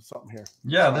got something here.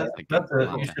 Yeah,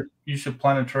 you should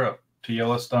plan a trip to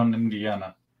Yellowstone,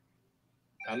 Indiana.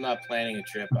 I'm not planning a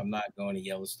trip. I'm not going to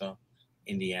Yellowstone,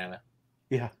 Indiana.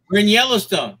 Yeah, we're in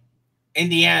Yellowstone,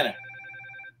 Indiana.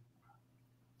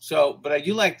 So, but I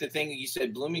do like the thing that you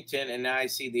said, Bloomington, and now I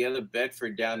see the other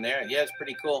Bedford down there. Yeah, it's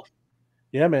pretty cool.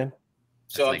 Yeah, man.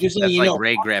 So that's like, that's like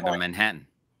Ray Grab in Manhattan.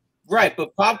 Right,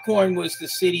 but Popcorn was the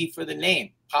city for the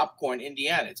name. Popcorn,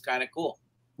 Indiana. It's kind of cool.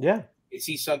 Yeah. You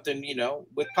see something,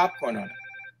 with popcorn on it.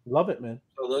 Love it, man.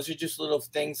 So those are just little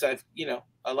things I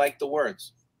like the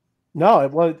words. No,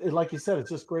 like you said,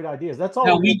 it's just great ideas. That's all.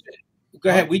 No, go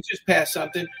ahead. We just passed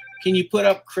something. Can you put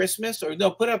up Christmas or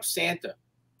no? Put up Santa.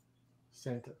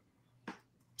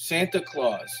 Santa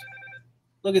Claus.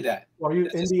 Look at that. Are you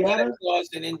there's Indiana? Santa Claus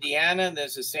in Indiana.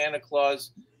 There's a Santa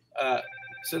Claus.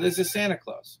 So there's a Santa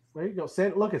Claus. There you go.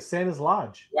 Look at Santa's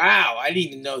Lodge. Wow, I didn't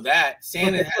even know that.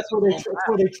 Santa has that's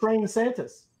where they train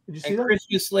Santas. Did you see that?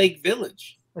 Christmas Lake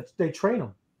Village. They train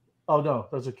them. Oh no,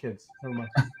 those are kids. Never mind.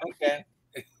 Okay.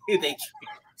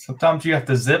 Sometimes you have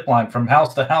to zip line from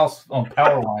house to house on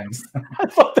power lines. I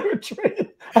thought they were training.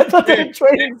 I thought they were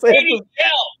training Santas.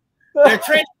 They're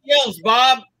training yells,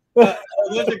 Bob.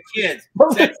 Those are kids.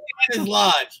 That's Santa's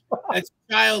Lodge. That's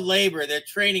child labor. They're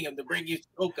training them to bring you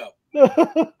cocoa.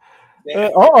 Look at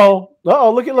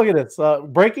this.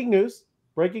 Breaking news.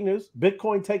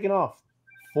 Bitcoin taking off.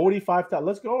 45,000.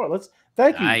 Let's go.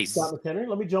 Thank you, Scott McHenry.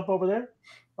 Let me jump over there.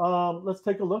 Let's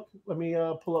take a look. Let me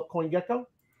pull up CoinGecko.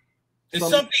 Is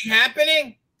something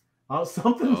happening?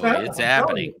 Something's happening. It's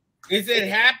happening. Is it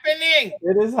happening?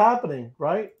 It is happening,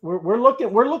 right? We're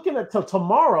looking at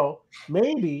tomorrow,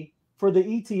 maybe for the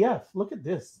ETF. Look at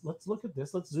this. Let's look at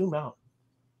this. Let's zoom out.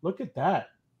 Look at that.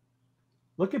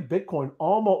 Look at Bitcoin.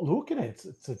 Almost. Look at it.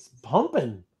 It's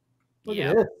pumping. Look at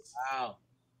Yep. this. Wow.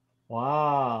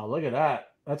 Wow. Look at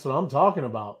that. That's what I'm talking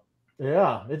about.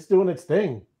 Yeah, it's doing its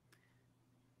thing.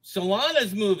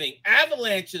 Solana's moving.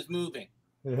 Avalanche is moving.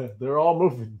 Yeah, they're all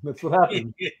moving. That's what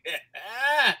happened.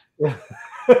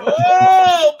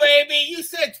 Oh, baby. You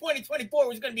said 2024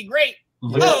 was going to be great.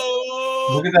 Look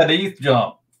at that ETH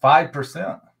jump.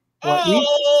 5%.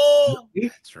 Oh.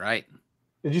 That's right.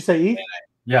 Did you say ETH?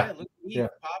 Yeah. Yeah.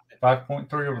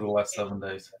 5.3 over the last 7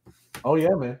 days. Oh,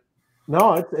 yeah, man.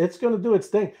 No, it's going to do its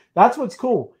thing. That's what's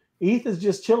cool. ETH is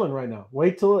just chilling right now.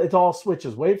 Wait till it all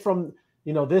switches. Wait from,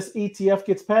 this ETF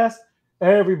gets passed.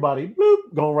 Everybody,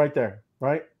 bloop, going right there,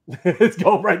 right? It's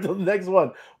going right to the next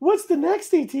one. What's the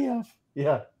next ETF?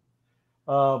 Yeah.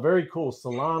 Very cool.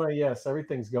 Solana, yes,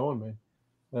 everything's going,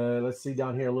 man. Let's see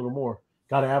down here a little more.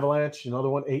 Got Avalanche, another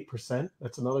one, 8%.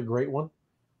 That's another great one.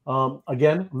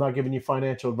 Again, I'm not giving you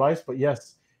financial advice, but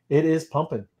yes, it is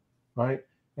pumping, right?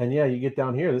 And yeah, you get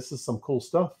down here. This is some cool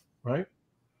stuff, right?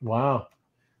 Wow.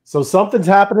 So something's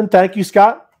happening. Thank you,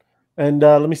 Scott. And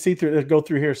let me go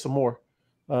through here some more.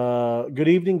 Good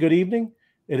evening. Good evening.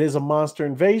 It is a monster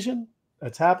invasion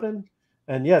that's happening.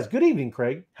 And yes, good evening,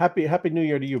 Craig. Happy New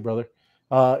Year to you, brother.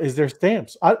 Is there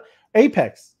stamps?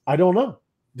 Apex? I don't know.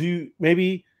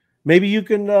 Maybe you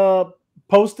can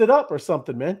post it up or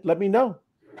something, man. Let me know.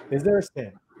 Is there a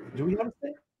stamp? Do we have a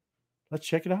stamp? Let's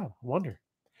check it out. I wonder.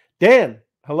 Dan,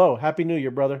 hello. Happy New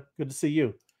Year, brother. Good to see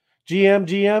you.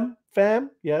 GM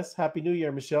fam. Yes. Happy New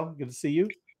Year, Michelle. Good to see you.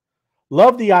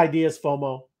 Love the ideas,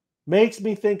 FOMO. Makes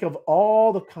me think of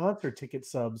all the concert ticket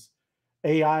subs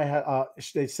AI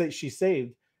they say she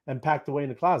saved and packed away in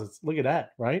the closets. Look at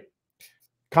that, right?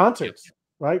 Concerts,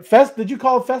 right? Did you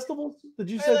call it festivals? Did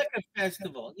you say like a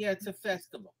festival? Yeah, it's a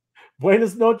festival.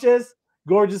 Buenas noches,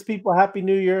 gorgeous people. Happy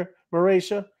New Year,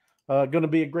 Marisha. Going to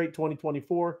be a great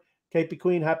 2024. KP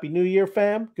Queen, Happy New Year,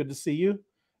 fam. Good to see you.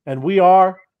 And we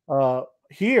are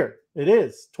here. It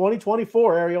is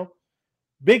 2024, Ariel.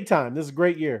 Big time. This is a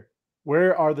great year.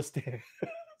 Where are the stamps?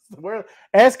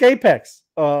 Ask Apex,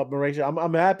 Marisha.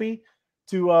 I'm happy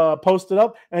to post it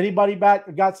up. Anybody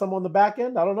got some on the back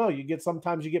end? I don't know.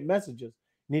 Sometimes you get messages.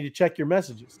 You need to check your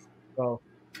messages. So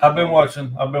I've been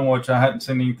watching. I hadn't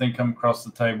seen anything come across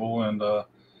the table, and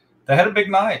they had a big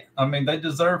night. I mean, they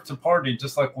deserve to party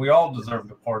just like we all deserve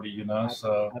to party,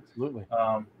 So absolutely,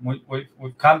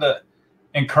 we've kind of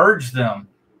encouraged them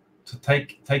to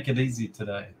take it easy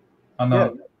today. I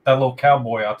know that little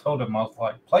cowboy. I told him, I was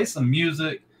like, play some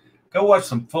music, go watch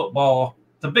some football.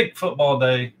 It's a big football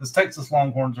day. The Texas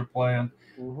Longhorns are playing.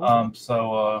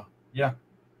 Yeah.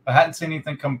 I hadn't seen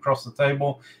anything come across the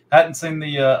table. Hadn't seen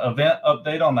the event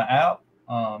update on the app.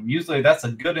 Usually that's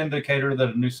a good indicator that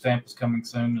a new stamp is coming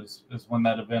soon is when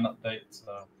that event updates.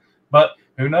 But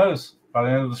who knows? By the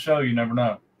end of the show, you never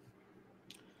know.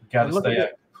 You got to stay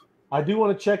active. I do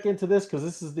want to check into this because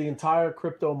this is the entire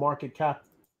crypto market cap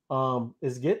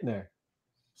is getting there.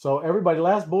 So everybody,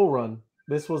 last bull run,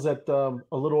 this was at a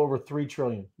little over 3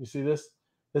 trillion. You see this?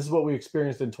 This is what we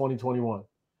experienced in 2021.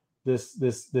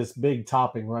 This big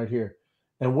topping right here.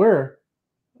 And we're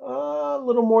a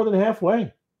little more than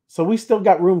halfway. So we still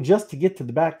got room just to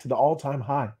get back to the all-time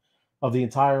high of the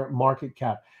entire market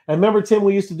cap. And remember, Tim,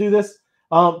 we used to do this.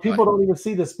 People don't even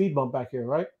see the speed bump back here,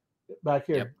 right? Back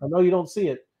here. Yep. I know you don't see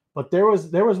it, but there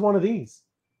was one of these.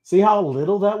 See how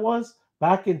little that was?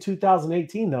 Back in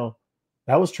 2018, though,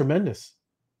 that was tremendous.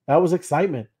 That was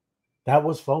excitement. That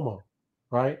was FOMO,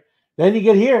 right? Then you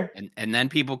get here. And then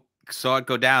people saw it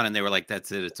go down and they were like,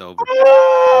 that's it, it's over.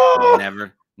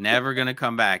 Never gonna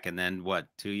come back. And then what,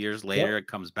 2 years later, it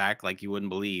comes back like you wouldn't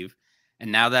believe.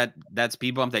 And now that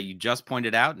speed bump that you just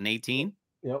pointed out in 18,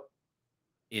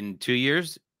 in 2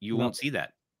 years, you won't see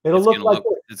that.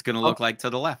 It's gonna look like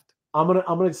to the left. I'm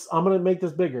gonna make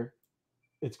this bigger.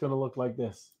 It's gonna look like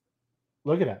this.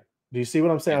 Look at that. Do you see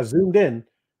what I'm saying? I zoomed in,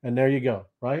 and there you go.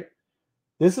 Right.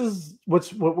 This is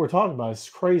what we're talking about. It's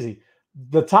crazy.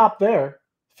 The top there,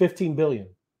 15 billion.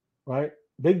 Right.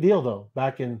 Big deal though.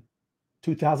 Back in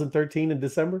 2013 in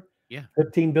December. Yeah.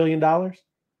 $15 billion.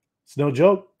 It's no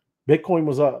joke. Bitcoin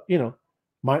was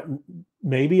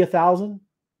maybe 1,000,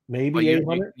 maybe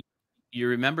 800. You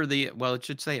remember it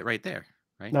should say it right there,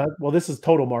 right? No, well, this is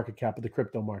total market cap of the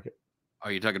crypto market. Oh,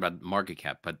 you're talking about market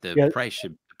cap, but the price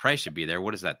should be there.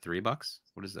 What is that? $3?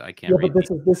 What is that? I can't read.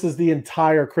 But this is the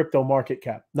entire crypto market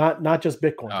cap, not just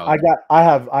Bitcoin. Oh, okay. I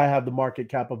have the market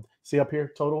cap of, see up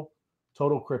here, total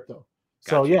crypto.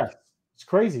 Gotcha. So yeah, it's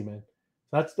crazy, man.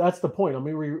 That's the point. Let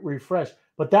me refresh.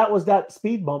 But that was that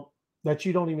speed bump that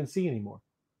you don't even see anymore,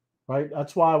 right?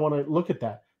 That's why I want to look at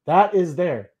that. That is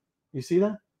there. You see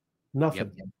that?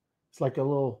 Nothing. Yep. It's like a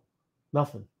little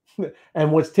nothing.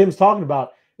 And what Tim's talking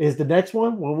about is the next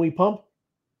one when we pump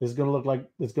is going to look like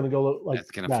it's going to go like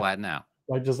it's going to flatten out,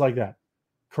 like just like that.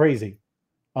 Crazy,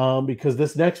 because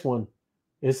this next one,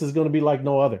 this is going to be like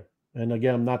no other. And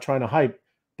again, I'm not trying to hype,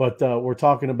 but we're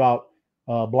talking about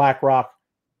BlackRock,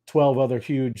 12 other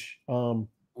huge. Well,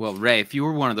 Ray, if you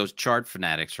were one of those chart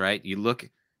fanatics, right? You look,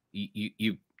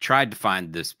 you tried to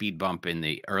find the speed bump in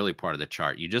the early part of the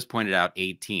chart. You just pointed out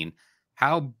 18.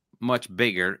 How much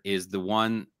bigger is the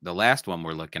last one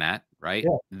we're looking at, right?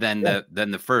 Yeah.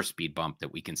 Than the first speed bump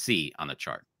that we can see on the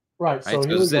chart. Right. So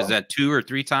is that 2 or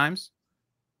 3 times?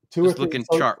 Just looking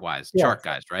chart wise, chart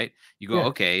guys, right? You go,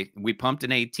 okay, we pumped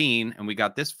in 18 and we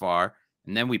got this far,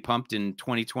 and then we pumped in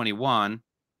 2021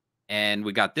 and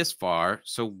we got this far.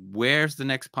 So where's the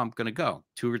next pump going to go?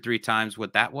 2 or 3 times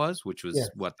what that was, which was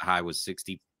what the high was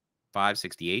 65,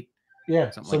 68.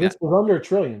 Yeah. So this was under $1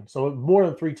 trillion. So more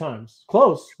than 3 times.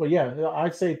 Close. But yeah,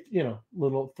 I'd say,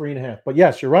 little 3.5. But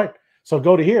yes, you're right. So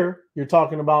go to here. You're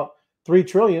talking about 3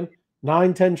 trillion,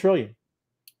 9, 10 trillion.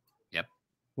 Yep.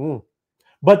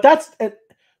 But that's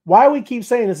why we keep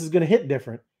saying this is going to hit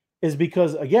different is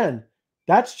because, again,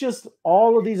 that's just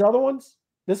all of these other ones.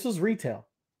 This was retail.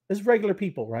 This is regular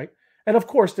people, right? And of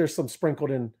course, there's some sprinkled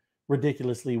in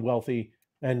ridiculously wealthy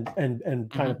and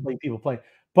kind of people playing.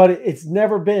 But it's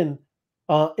never been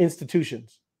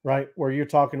institutions, right? Where you're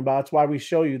talking about. That's why we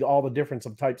show you all the difference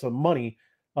of types of money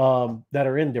that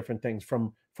are in different things,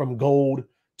 from gold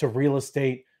to real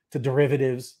estate to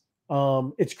derivatives.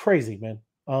 It's crazy, man.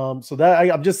 So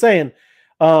that I'm just saying,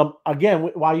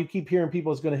 again, while you keep hearing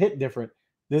people it's going to hit different,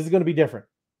 this is going to be different,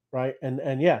 right? And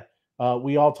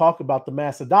we all talk about the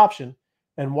mass adoption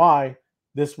and why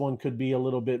this one could be a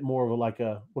little bit more of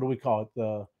what do we call it?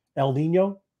 The El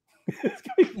Nino. It's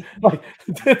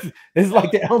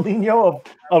like the El Nino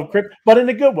of crypto, but in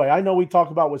a good way. I know we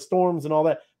talk about with storms and all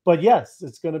that, but yes,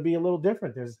 it's going to be a little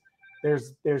different.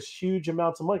 There's huge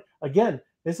amounts of money. Again,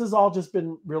 this has all just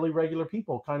been really regular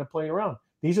people kind of playing around.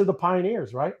 These are the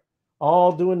pioneers, right?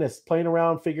 All doing this, playing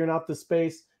around, figuring out the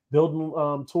space, building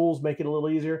tools, make it a little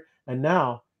easier. And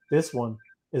now this one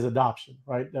is adoption,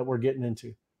 right? That we're getting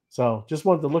into. So just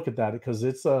wanted to look at that because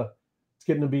it's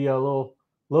getting to be a little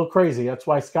crazy. That's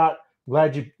why, Scott,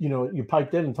 glad you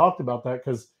piped in and talked about that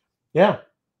because, yeah,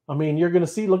 I mean, you're going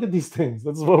to see, look at these things.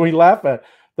 This is what we laugh at.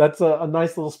 That's a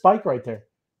nice little spike right there,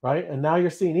 right? And now you're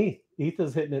seeing ETH. ETH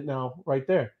is hitting it now right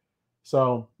there.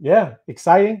 So, yeah,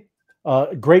 exciting.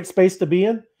 Great space to be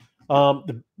in.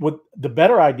 The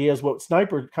better idea is what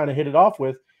Sniper kind of hit it off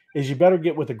with is you better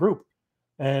get with a group.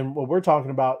 And what we're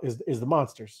talking about is the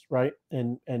monsters, right?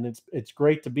 And it's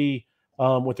great to be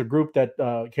with a group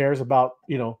that cares about,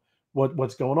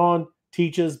 what's going on,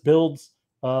 teaches, builds,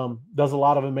 does a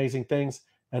lot of amazing things,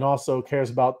 and also cares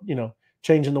about,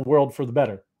 changing the world for the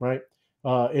better, right?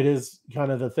 It is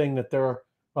kind of the thing that they're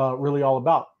really all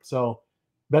about. So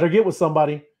better get with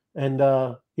somebody and,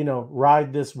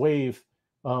 ride this wave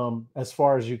as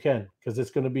far as you can, because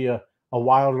it's going to be a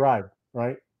wild ride,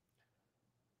 right?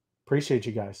 Appreciate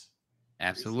you guys.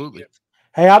 Absolutely.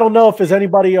 Hey, I don't know if there's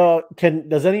anybody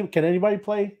can anybody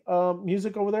play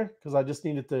music over there? Because I just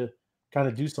needed to kind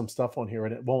of do some stuff on here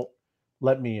and it won't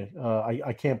let me.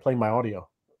 I can't play my audio,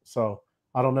 so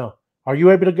I don't know. Are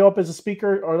you able to go up as a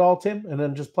speaker or at all, Tim, and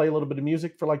then just play a little bit of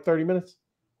music for like 30 minutes,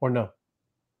 or no?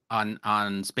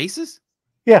 On Spaces?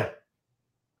 Yeah.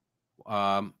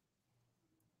 No,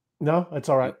 that's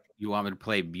all right. You want me to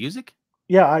play music?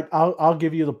 Yeah, I'll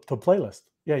give you the playlist.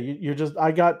 Yeah, you're just,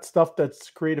 I got stuff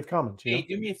that's Creative Commons. Hey,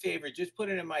 do me a favor. Just put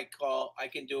it in my call. I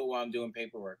can do it while I'm doing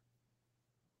paperwork.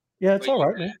 Yeah, it's all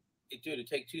right, man. Dude, it'll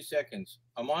take 2 seconds.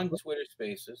 I'm on Twitter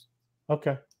Spaces.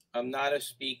 Okay. I'm not a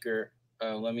speaker.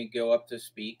 Let me go up to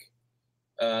speak.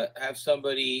 Have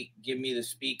somebody give me the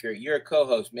speaker. You're a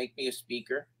co-host. Make me a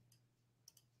speaker.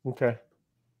 Okay.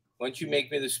 Once you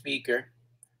make me the speaker,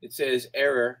 it says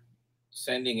error,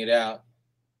 sending it out.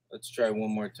 Let's try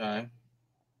one more time.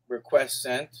 Request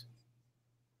sent.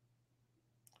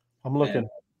 I'm looking.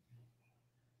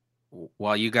 And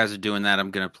while you guys are doing that, I'm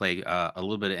going to play a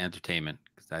little bit of entertainment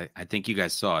because I think you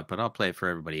guys saw it, but I'll play it for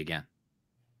everybody again.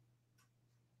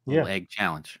 Little egg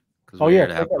challenge. Oh,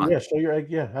 yeah. Yeah, show your egg.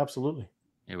 Yeah, absolutely.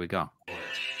 Here we go.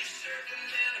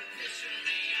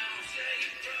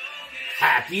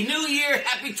 Happy New Year.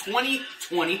 Happy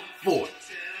 2024.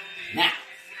 Now,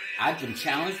 I've been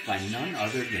challenged by none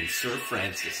other than Sir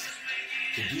Francis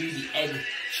to do the egg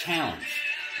challenge.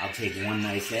 I'll take one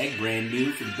nice egg, brand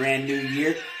new for the brand new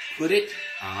year, put it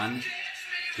on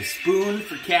the spoon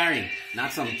for carrying.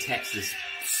 Not some Texas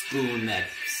spoon, that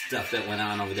stuff that went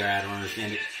on over there. I don't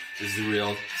understand it. This is a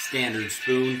real standard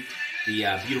spoon.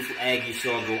 the beautiful egg you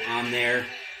saw go on there,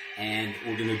 and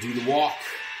we're going to do the walk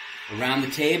around the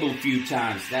table a few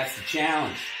times. That's the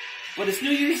challenge. But it's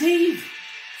New Year's Eve,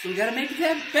 so we got to make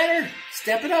it better.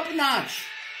 Step it up a notch.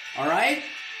 All right?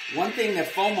 One thing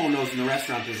that FOMO knows in the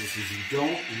restaurant business is you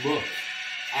don't look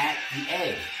at the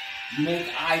egg. You make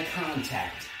eye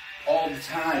contact all the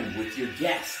time with your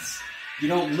guests. You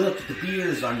don't look at the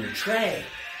beers on your tray.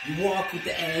 You walk with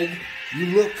the egg. You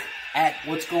look at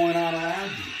what's going on around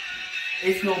you.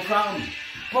 It's no problem.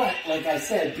 But, like I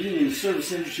said, being in the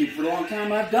service industry for a long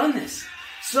time, I've done this.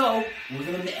 So, we're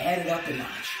going to add it up a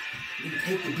notch. We're going to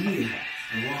take the beer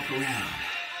and walk around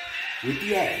with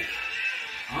the egg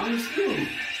on the spoon,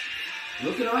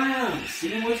 looking around,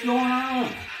 seeing what's going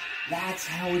on. That's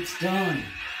how it's done.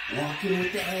 Walking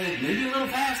with the egg, maybe a little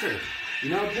faster. You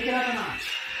know, pick it up a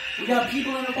notch. We got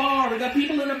people in the bar. We got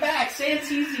people in the back.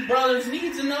 Sansisi Brothers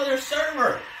needs another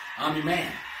server. I'm your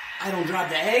man. I don't drop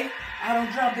the egg. I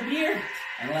don't drop the beer.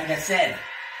 And like I said,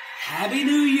 Happy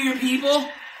New Year, people.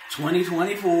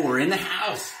 2024 in the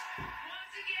house.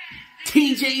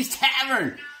 TJ's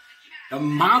Tavern. The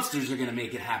monsters are going to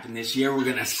make it happen this year. We're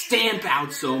going to stamp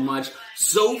out so much.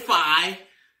 SoFi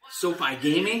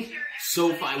Gaming.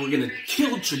 SoFi, we're going to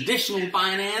kill traditional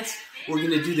finance. We're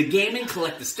going to do the gaming,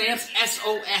 collect the stamps.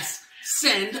 SOS,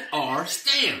 send our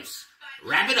stamps.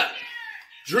 Wrap it up.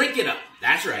 Drink it up.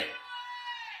 That's right.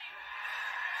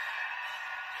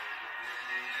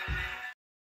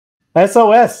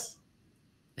 SOS.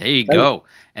 There you go.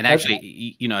 And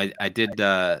actually, you know, I did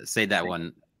say that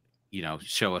one, you know,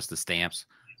 show us the stamps,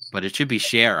 but it should be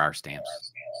share our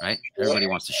stamps, right? Everybody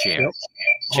wants to share. Yep.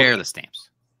 Share the stamps.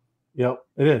 Yep,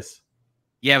 it is.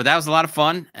 Yeah, but that was a lot of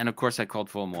fun. And of course, I called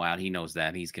FOMO out. He knows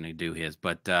that. He's going to do his.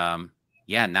 But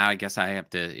yeah, now I guess I have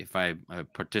to, if I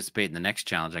participate in the next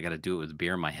challenge, I got to do it with a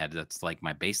beer in my head. That's like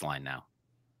my baseline now.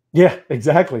 Yeah,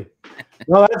 exactly.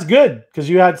 Well, that's good because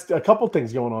you had a couple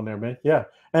things going on there, man. Yeah.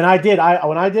 And I did.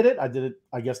 When I did it,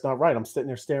 I guess, not right. I'm sitting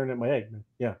there staring at my egg, man.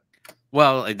 Yeah.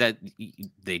 Well, that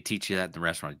they teach you that in the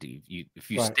restaurant.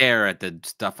 If you stare at the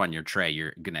stuff on your tray,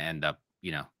 you're going to end up,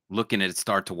 you know, looking at it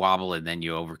start to wobble, and then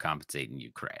you overcompensate and you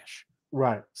crash.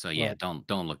 Right. So yeah, don't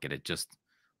look at it. Just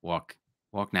walk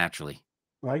naturally.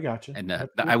 I got you. And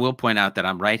I will point out that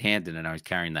I'm right-handed, and I was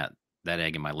carrying that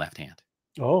egg in my left hand.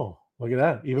 Oh, look at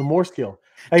that! Even more skill.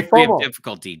 Hey, we have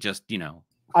difficulty. Just, you know,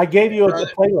 I gave you a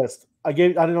playlist. I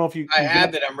don't know if you. I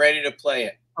have it. I'm ready to play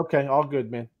it. Okay, all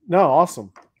good, man. No,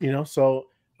 awesome. You know, so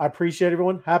I appreciate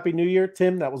everyone. Happy New Year,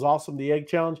 Tim. That was awesome. The egg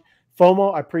challenge.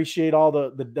 FOMO, I appreciate all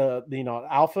the you know,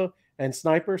 Alpha and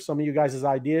Sniper, some of you guys'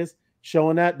 ideas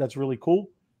showing that. That's really cool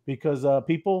because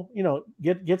people, you know,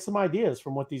 get some ideas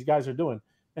from what these guys are doing,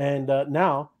 and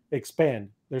now expand.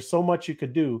 There's so much you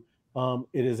could do.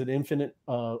 It is an infinite,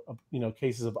 you know,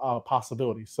 cases of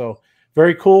possibilities. So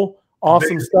very cool,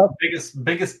 awesome stuff.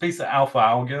 Biggest piece of alpha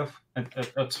I'll give,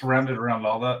 surrounded around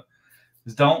all that,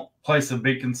 is don't place a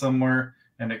beacon somewhere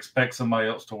and expect somebody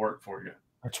else to work for you.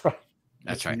 That's right.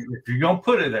 That's right. If you're going to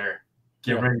put it there,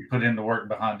 get ready to put in the work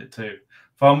behind it too.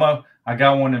 FOMO, I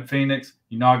got one in Phoenix.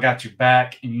 You know, I got you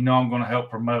back, and you know I'm going to help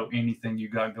promote anything you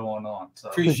got going on. So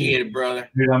appreciate it, brother.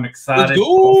 Dude, I'm excited. Let's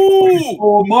go.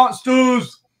 Oh,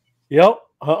 monsters. Yep,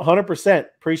 100%.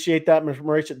 Appreciate that, Mr.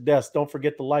 Maurice Desk. Don't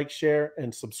forget to like, share,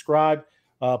 and subscribe.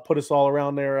 Put us all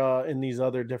around there in these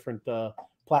other different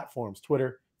platforms,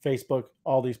 Twitter, Facebook,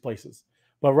 all these places.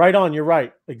 But right on, you're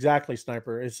right. Exactly,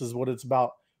 Sniper. This is what it's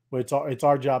about. It's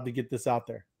our job to get this out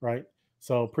there, right?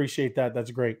 So appreciate that.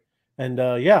 That's great. And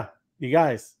yeah, you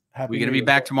guys. We're gonna be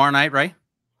back tomorrow night, right?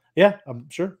 Yeah, I'm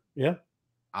sure. Yeah.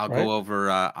 I'll go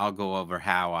over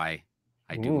how I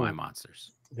do my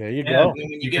monsters. There you go.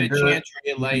 When you get a chance,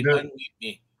 unmute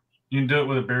me. You can do it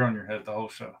with a beer on your head the whole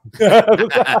show.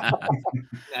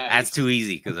 That's too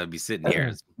easy because I'd be sitting here.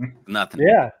 It's nothing.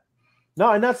 Yeah.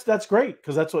 No, and that's great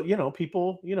because that's what, you know,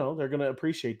 people, you know, they're gonna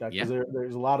appreciate that because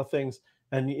there's a lot of things.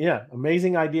 And yeah,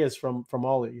 amazing ideas from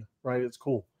all of you, right? It's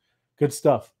cool. Good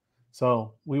stuff.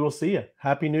 So we will see you.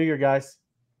 Happy New Year, guys.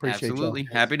 Appreciate you. Absolutely.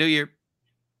 Happy New Year.